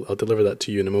 so I'll deliver that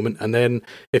to you in a moment. And then,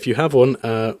 if you have one,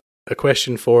 a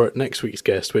question for next week's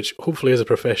guest, which hopefully as a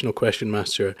professional question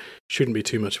master shouldn't be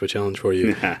too much of a challenge for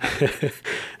you.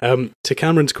 To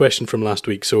Cameron's question from last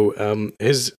week, so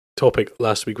his topic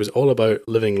last week was all about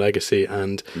living legacy,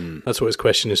 and that's what his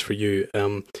question is for you.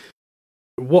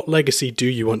 What legacy do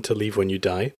you want to leave when you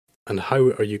die, and how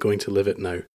are you going to live it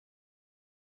now?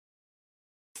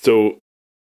 So,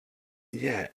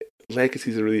 yeah,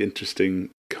 legacy is a really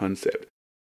interesting concept.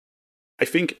 I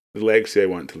think the legacy I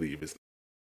want to leave is,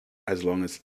 as long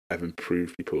as I've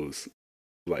improved people's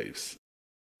lives.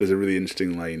 There's a really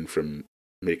interesting line from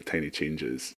Make Tiny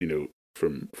Changes,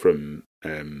 from Frightened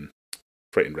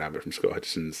Rabbit, from Scott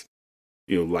Hutchison's,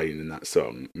 line in that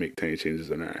song, Make Tiny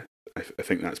Changes on Earth. I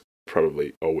think that's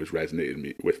probably always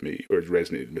resonated with me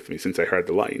since I heard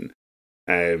the line,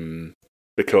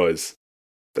 because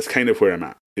that's kind of where I'm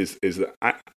at. Is that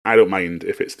I don't mind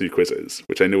if it's through quizzes,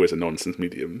 which I know is a nonsense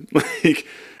medium.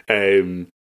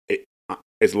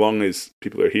 As long as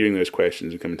people are hearing those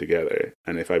questions and coming together,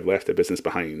 and if I've left a business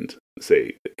behind,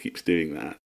 say, that keeps doing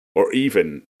that, or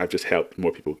even I've just helped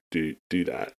more people do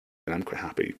that, and I'm quite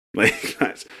happy.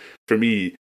 That's, for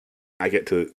me, I get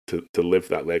to live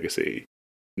that legacy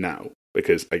now,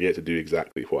 because I get to do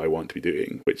exactly what I want to be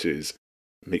doing, which is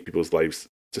make people's lives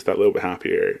just that little bit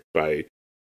happier by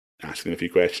asking them a few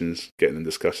questions, getting them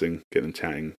discussing, getting them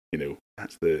chatting.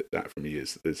 That for me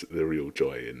is the real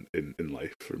joy in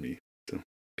life for me. So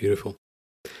beautiful.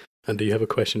 And do you have a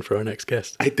question for our next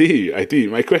guest? I do.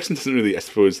 My question doesn't really, I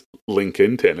suppose, link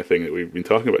into anything that we've been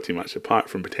talking about too much, apart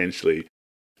from potentially.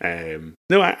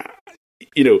 My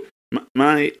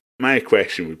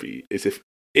question would be: is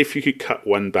if you could cut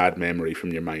one bad memory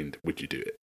from your mind, would you do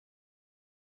it?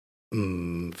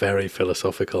 Very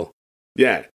philosophical.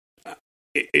 Yeah.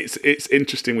 It's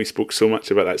interesting we spoke so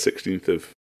much about that 16th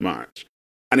of March.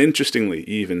 And interestingly,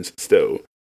 even still,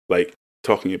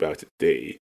 talking about it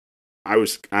today, I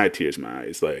had tears in my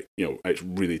eyes. It's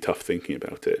really tough thinking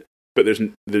about it. But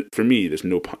for me, there's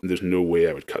no way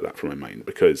I would cut that from my mind,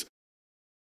 because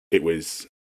it was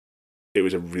a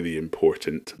really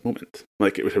important moment.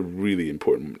 It was a really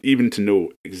important moment, even to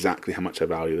know exactly how much I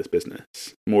value this business,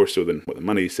 more so than what the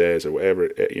money says or whatever,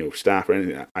 staff or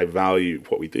anything. I value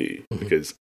what we do,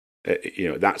 because,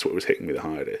 that's what was hitting me the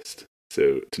hardest.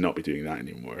 So to not be doing that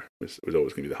anymore was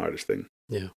always going to be the hardest thing.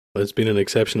 Yeah. Well, it's been an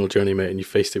exceptional journey, mate, and you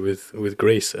faced it with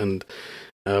grace and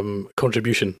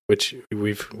contribution, which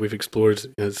we've explored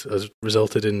has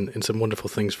resulted in some wonderful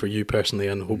things for you personally,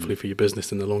 and hopefully for your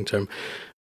business in the long term.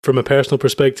 From a personal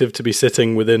perspective, to be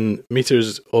sitting within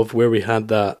meters of where we had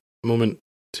that moment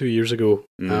 2 years ago,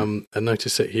 and now to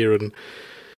sit here and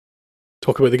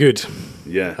talk about the good,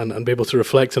 and be able to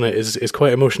reflect on it is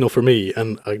quite emotional for me,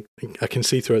 and I can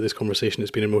see throughout this conversation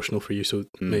it's been emotional for you. So,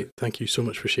 mate, thank you so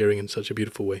much for sharing in such a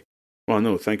beautiful way. Well,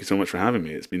 no, thank you so much for having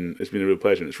me. It's been a real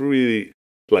pleasure. And it's really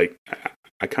I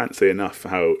can't say enough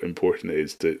how important it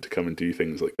is to come and do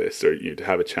things like this, or to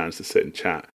have a chance to sit and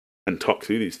chat and talk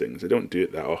through these things. I don't do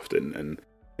it that often, and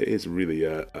it is really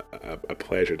a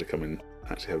pleasure to come and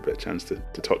actually have a bit of chance to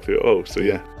talk through it all. So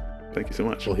yeah, thank you so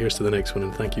much. Well, here's to the next one,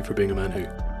 and thank you for being a man who.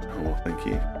 Oh, well, thank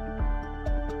you.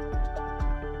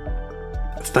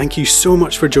 Thank you so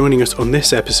much for joining us on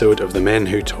this episode of The Men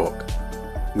Who Talk.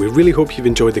 We really hope you've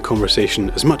enjoyed the conversation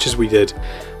as much as we did,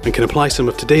 and can apply some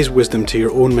of today's wisdom to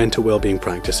your own mental well-being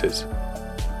practices.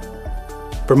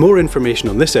 For more information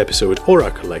on this episode or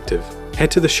our collective,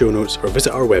 head to the show notes or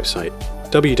visit our website,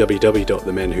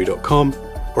 www.themenwho.com,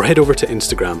 or head over to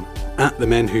Instagram,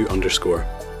 @themenwho_.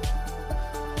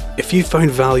 If you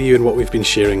found value in what we've been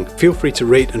sharing, feel free to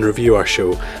rate and review our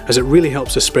show, as it really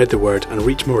helps us spread the word and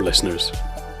reach more listeners.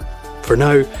 For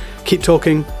now, keep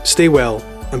talking, stay well,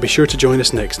 and be sure to join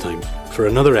us next time for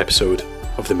another episode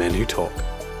of The Men Who Talk.